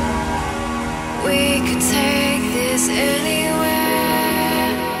 We could take this anywhere.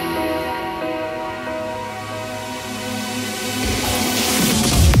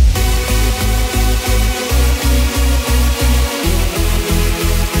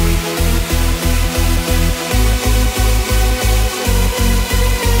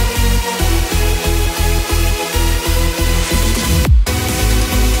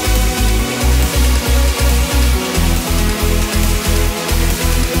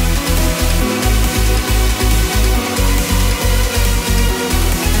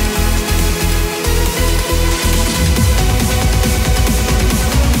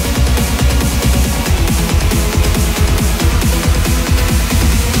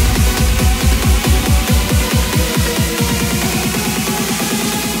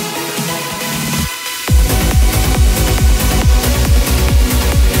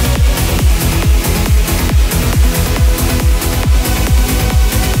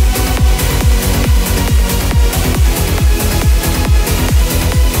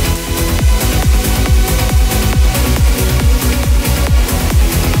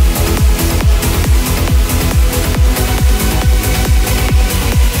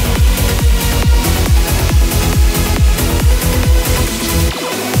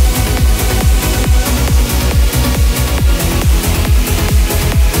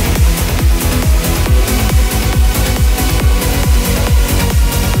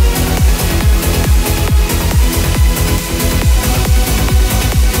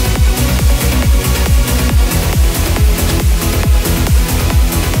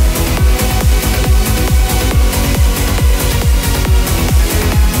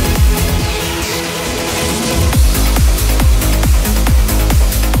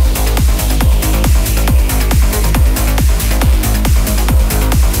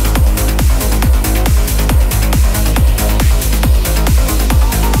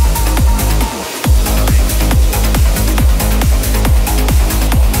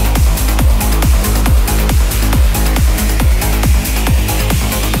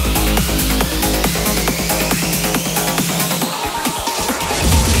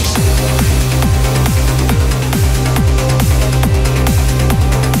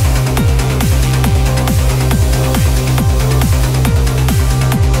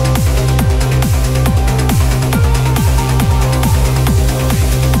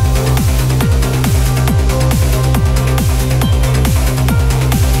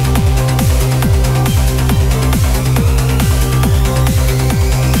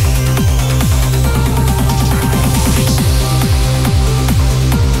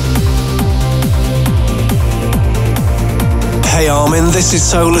 Hey Armin, this is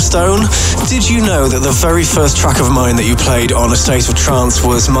Solarstone. Did you know that the very first track of mine that you played on A State of Trance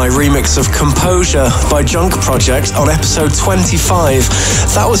was my remix of Composure by Junk Project on episode 25?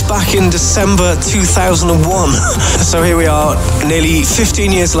 That was back in December 2001. So here we are, nearly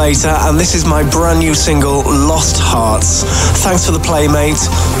 15 years later, and this is my brand new single, Lost Hearts. Thanks for the play, mate.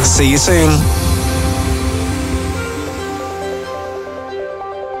 See you soon.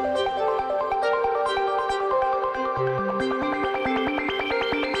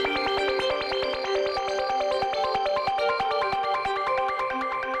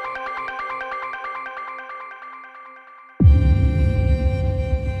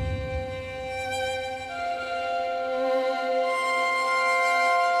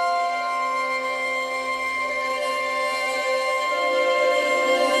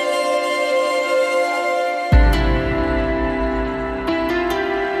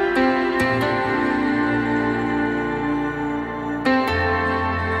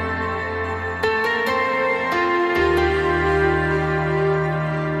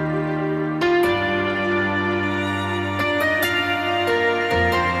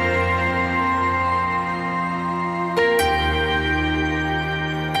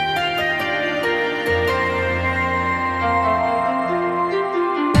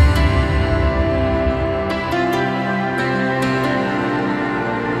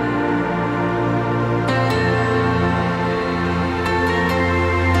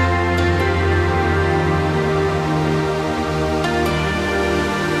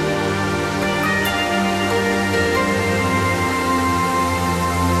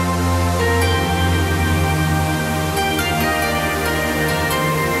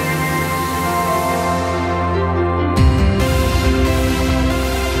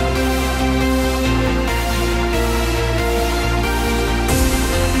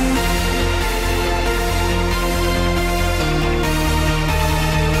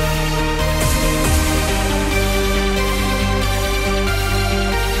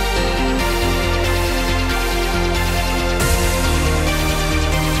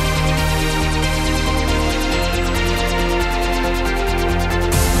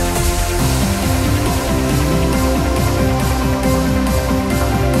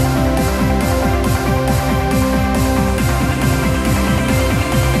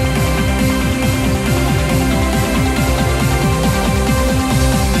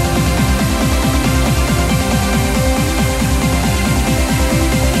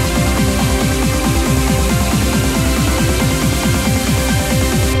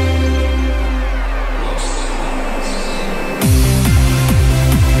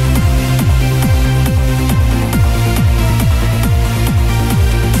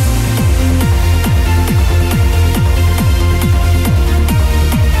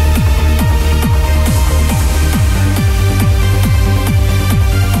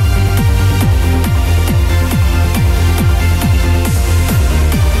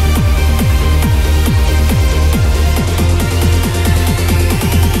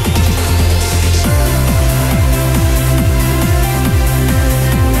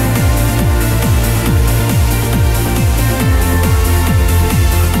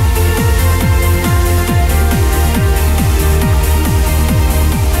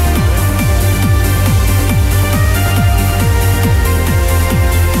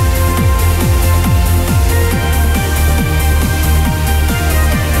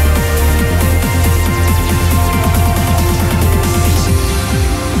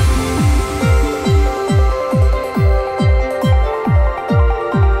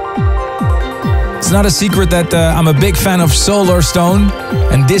 not a secret that I'm a big fan of Solar Stone,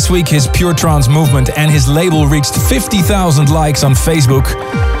 and this week his Pure Trance movement and his label reached 50,000 likes on Facebook.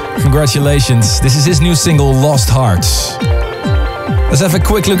 Congratulations, this is his new single, Lost Hearts. Let's have a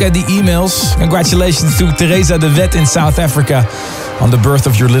quick look at the emails. Congratulations to Teresa de Wet in South Africa on the birth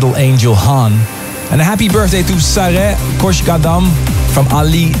of your little angel Han. And a happy birthday to Sareh Koshkadam from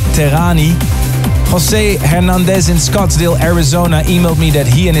Ali Terani. Jose Hernandez in Scottsdale, Arizona emailed me that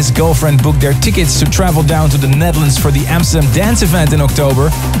he and his girlfriend booked their tickets to travel down to the Netherlands for the Amsterdam Dance event in October.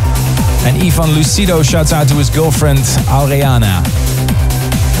 And Ivan Lucido shouts out to his girlfriend Aureana.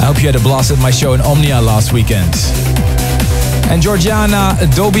 I hope you had a blast at my show in Omnia last weekend. And Georgiana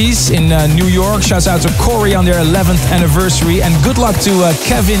Dobies in New York shouts out to Corey on their 11th anniversary. And good luck to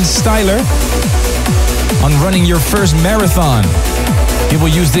Kevin Styler on running your first marathon. He will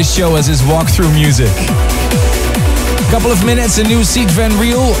use this show as his walkthrough music. Couple of minutes, a new Sieg Van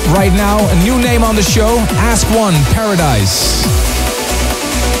Riel. Right now, a new name on the show, Ask One, Paradise.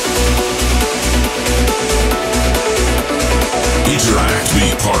 Interact,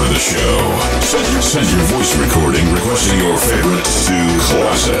 be part of the show. Send your voice recording requesting your favorites to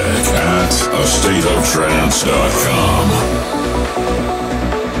classic@astateoftrance.com.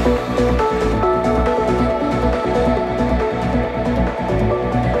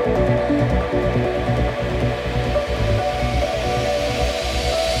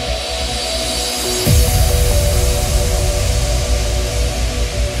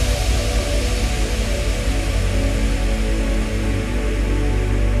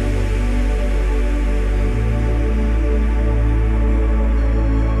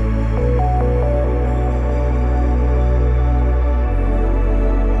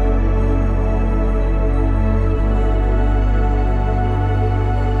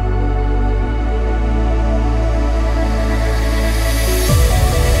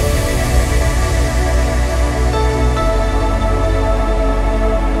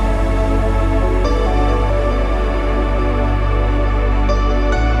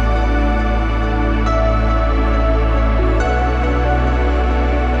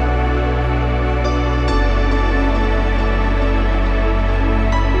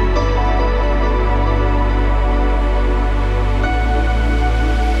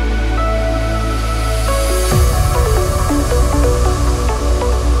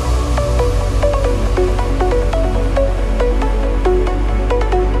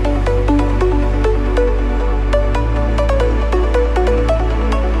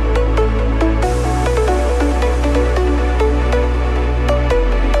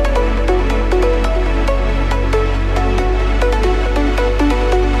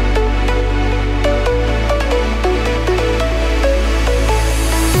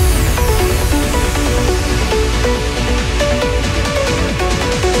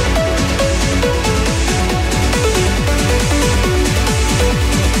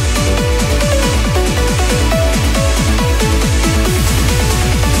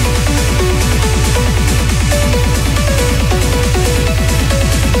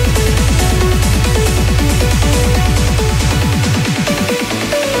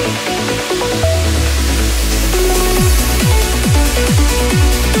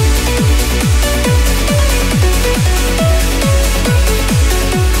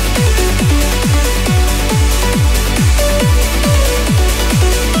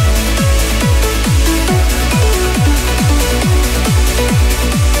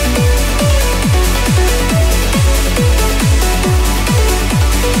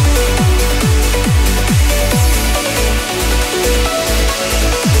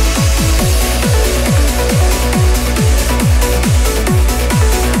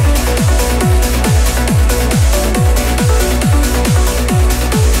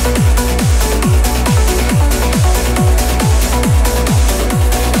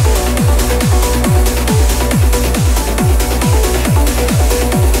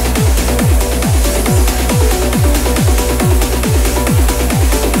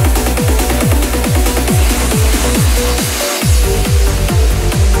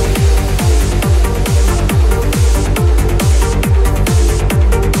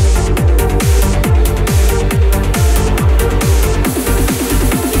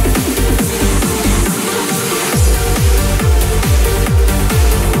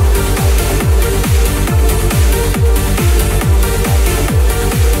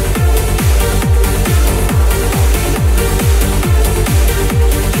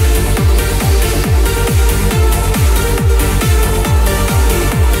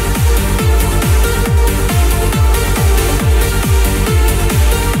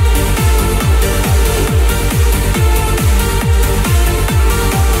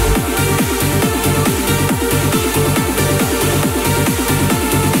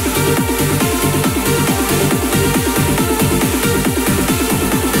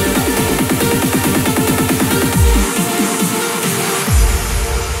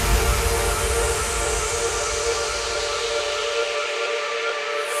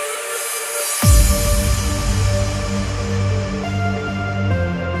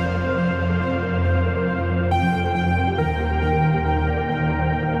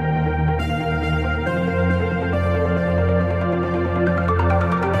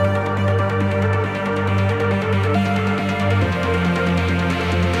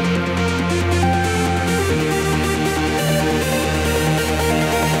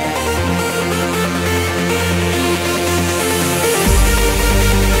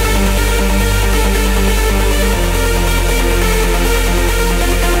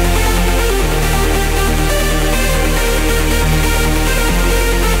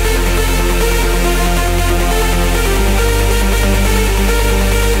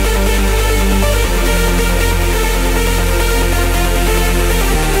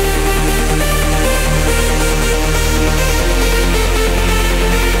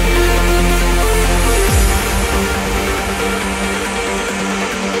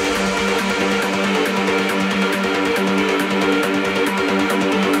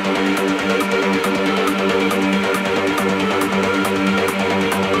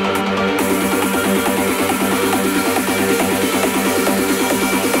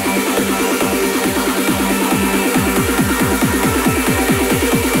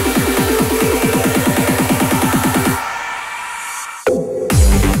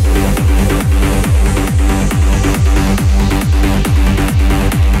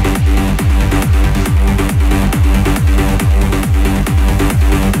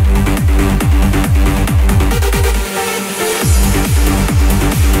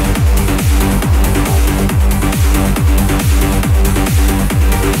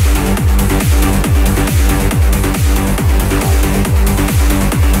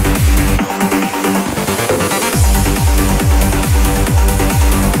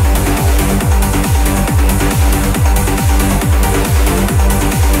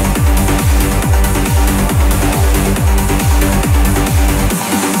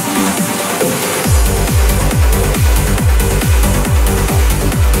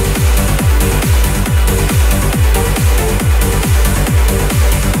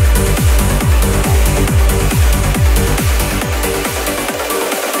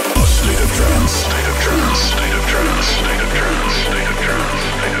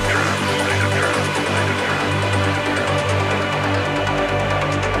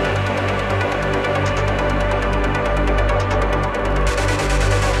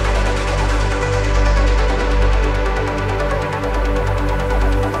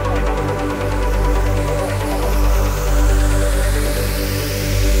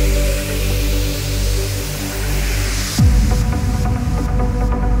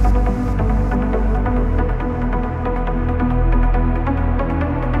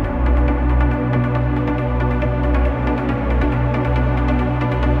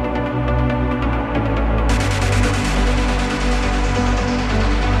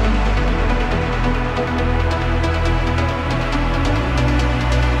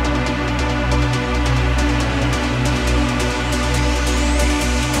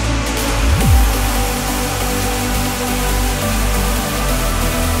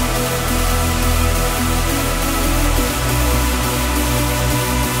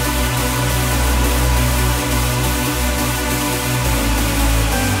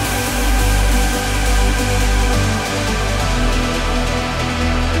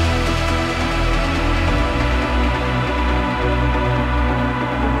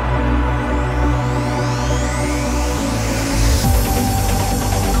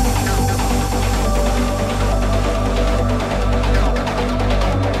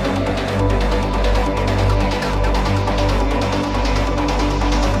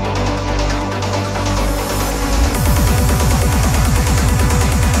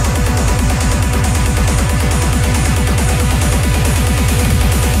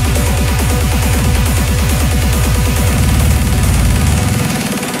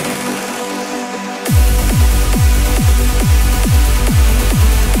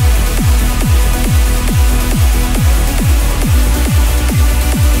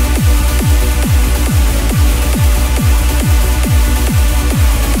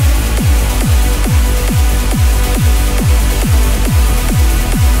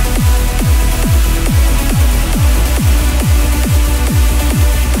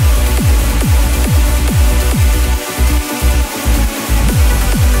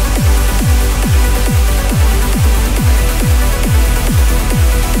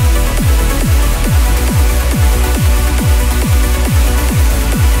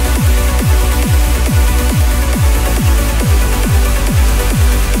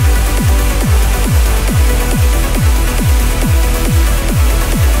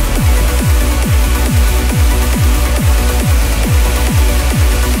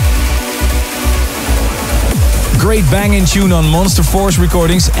 great banging tune on Monster Force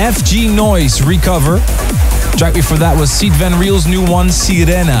recordings, FG Noise Recover. Track before that was Seed Van Riel's new one,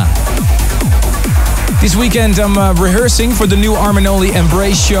 Sirena. This weekend I'm rehearsing for the new Arminoli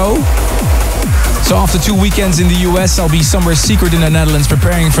Embrace show. So after 2 weekends in the US, I'll be somewhere secret in the Netherlands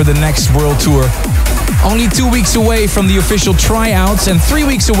preparing for the next world tour. Only 2 weeks away from the official tryouts and 3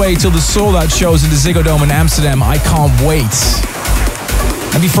 weeks away till the sold-out shows in the Ziggo Dome in Amsterdam. I can't wait.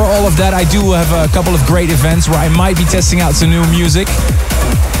 And before all of that, I do have a couple of great events where I might be testing out some new music.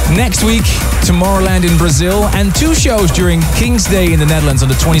 Next week, Tomorrowland in Brazil, and 2 shows during King's Day in the Netherlands on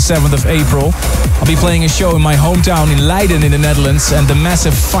the 27th of April. I'll be playing a show in my hometown in Leiden in the Netherlands and the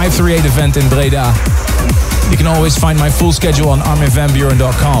massive 538 event in Breda. You can always find my full schedule on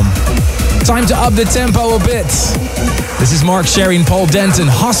arminvanburen.com. Time to up the tempo a bit. This is Mark Sherry and Paul Denton,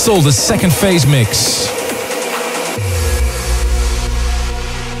 Hustle, the second phase mix.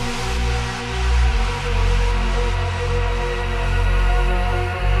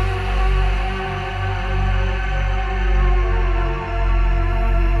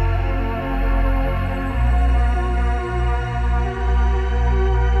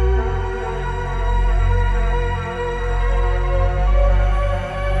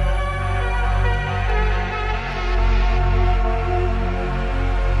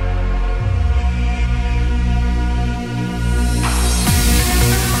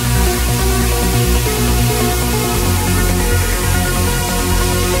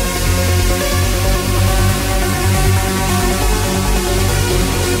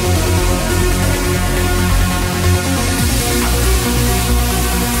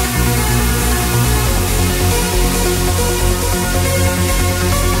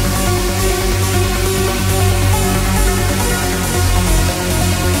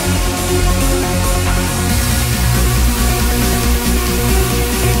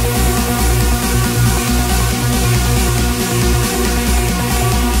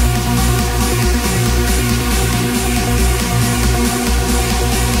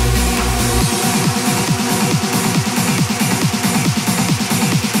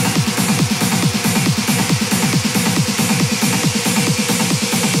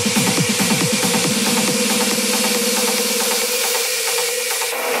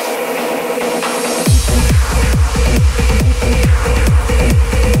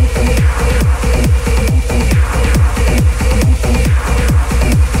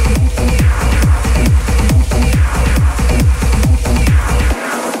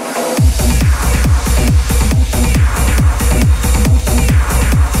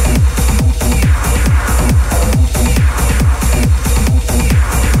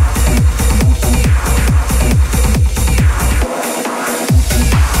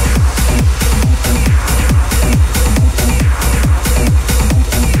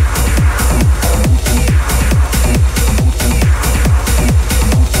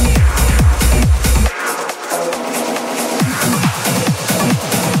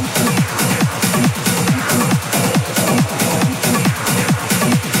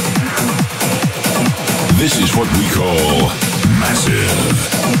 This is what we call massive,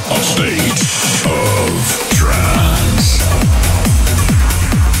 a state of trance.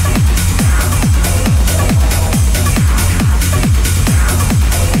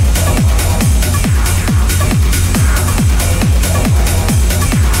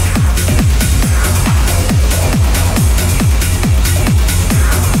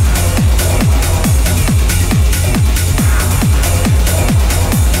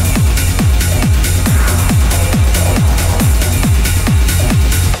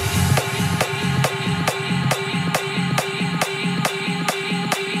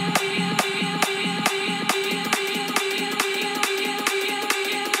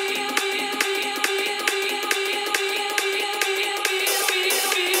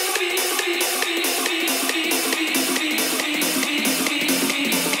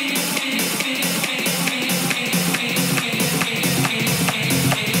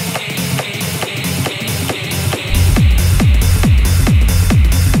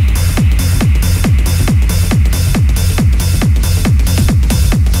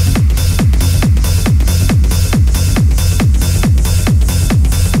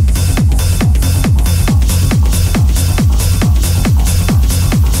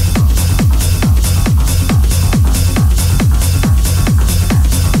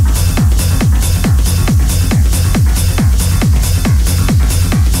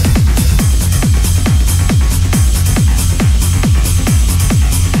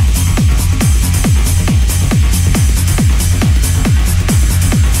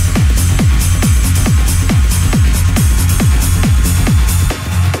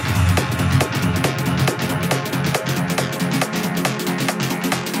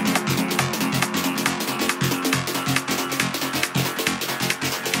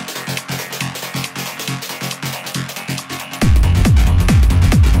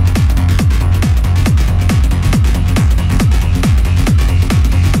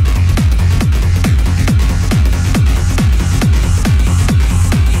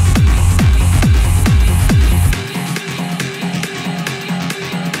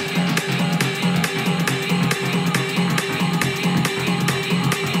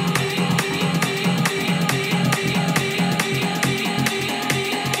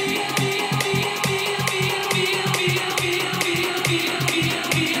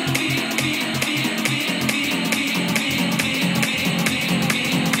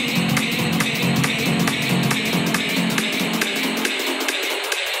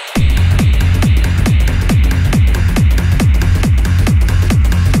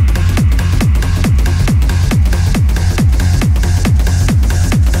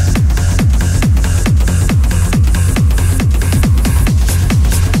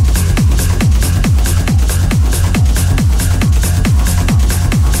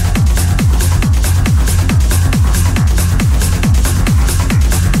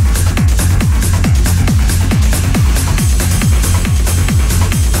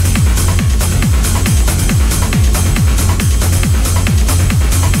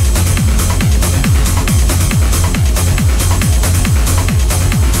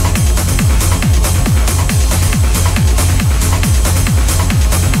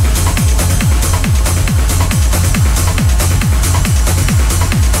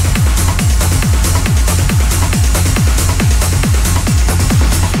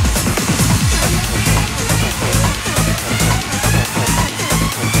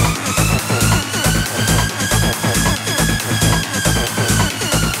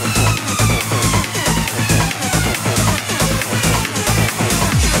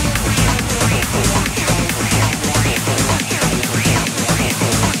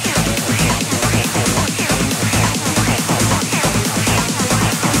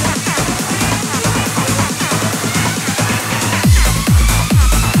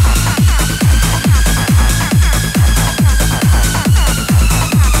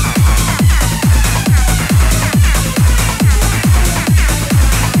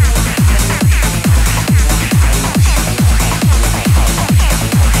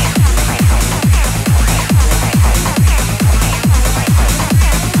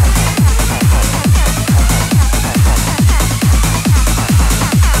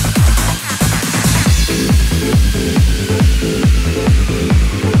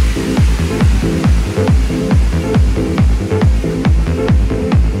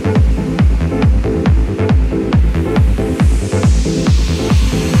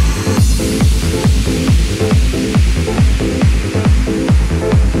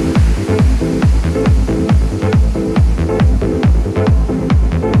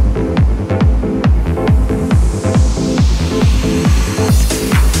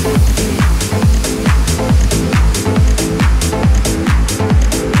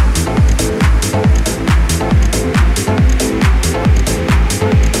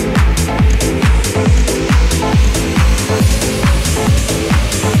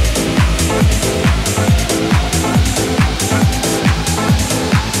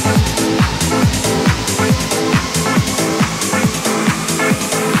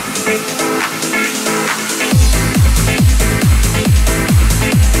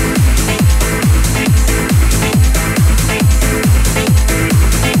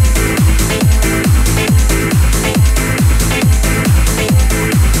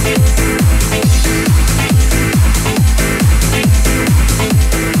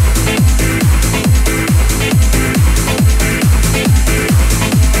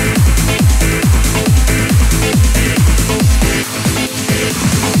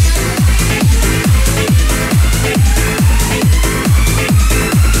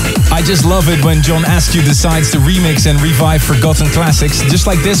 I just love it when John Askew decides to remix and revive forgotten classics, just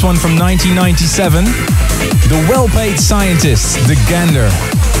like this one from 1997, The Well-Paid Scientists, The Gander.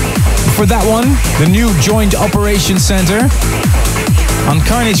 For that one, the new Joint Operations Center on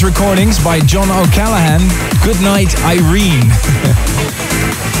Carnage Recordings by John O'Callaghan, Good Night Irene.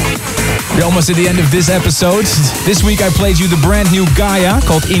 We're almost at the end of this episode. This week I played you the brand new Gaia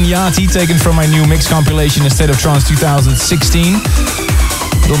called Inyati, taken from my new mix compilation in State of Trance 2016.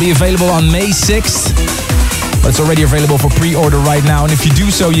 It'll be available on May 6th, but it's already available for pre-order right now. And if you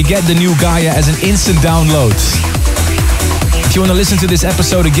do so, you get the new Gaia as an instant download. If you want to listen to this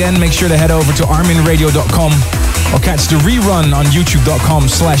episode again, make sure to head over to arminradio.com or catch the rerun on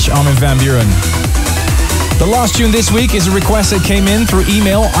youtube.com/Armin van Buuren. The last tune this week is a request that came in through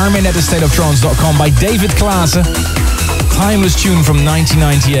email, armin@thestateoftrance.com, by David Klaassen. Timeless tune from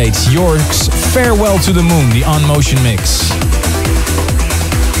 1998, York's Farewell to the Moon, the On Motion mix.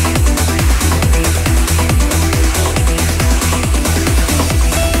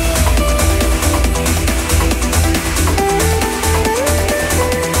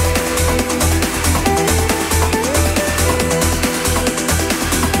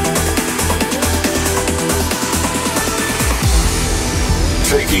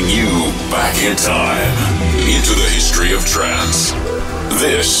 Taking you back in time, into the history of trance.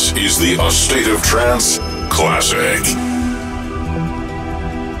 This is the A State of Trance Classic.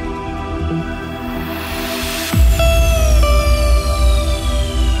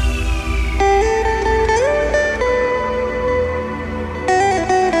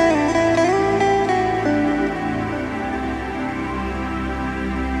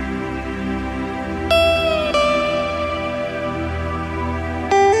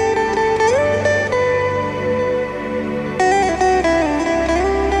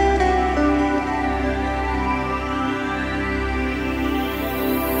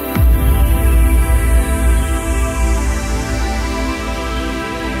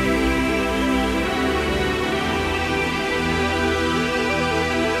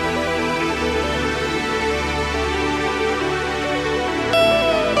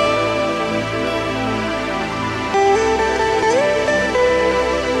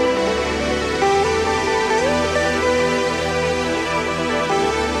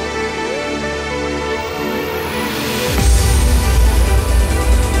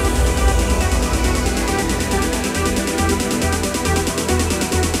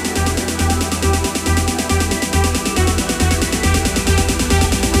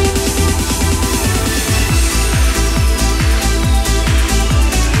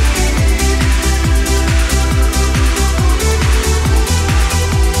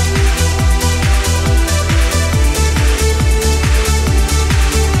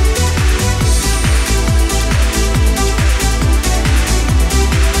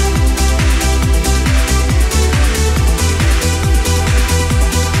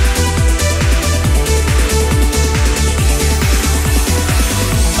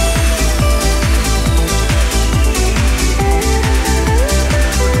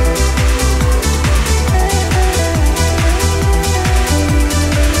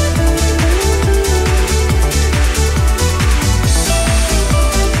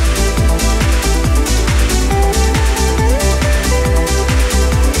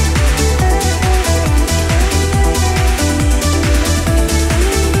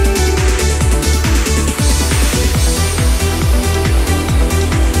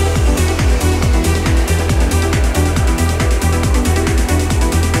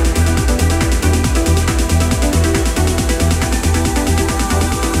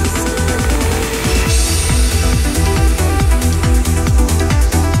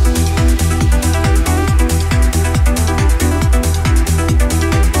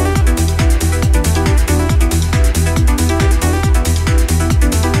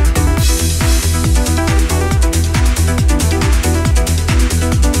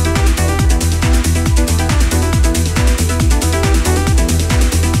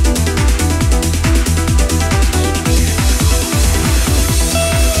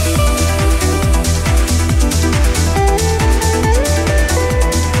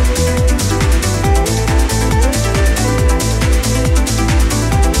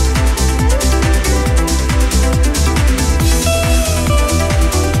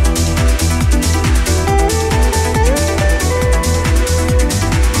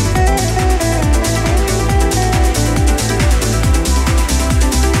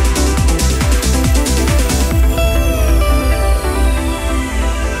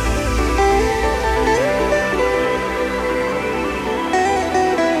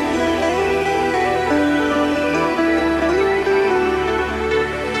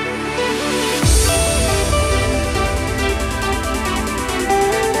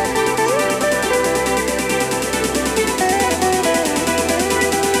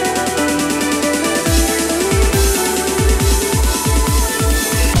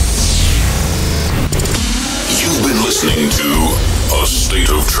 listening to A State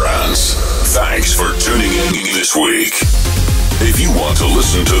of Trance. Thanks for tuning in this week. If you want to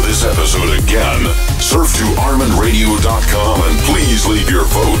listen to this episode again, surf to ArminRadio.com and please leave your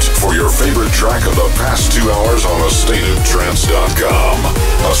vote for your favorite track of the past 2 hours on AStateOfTrance.com.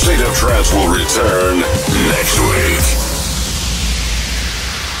 A State of Trance will return next week.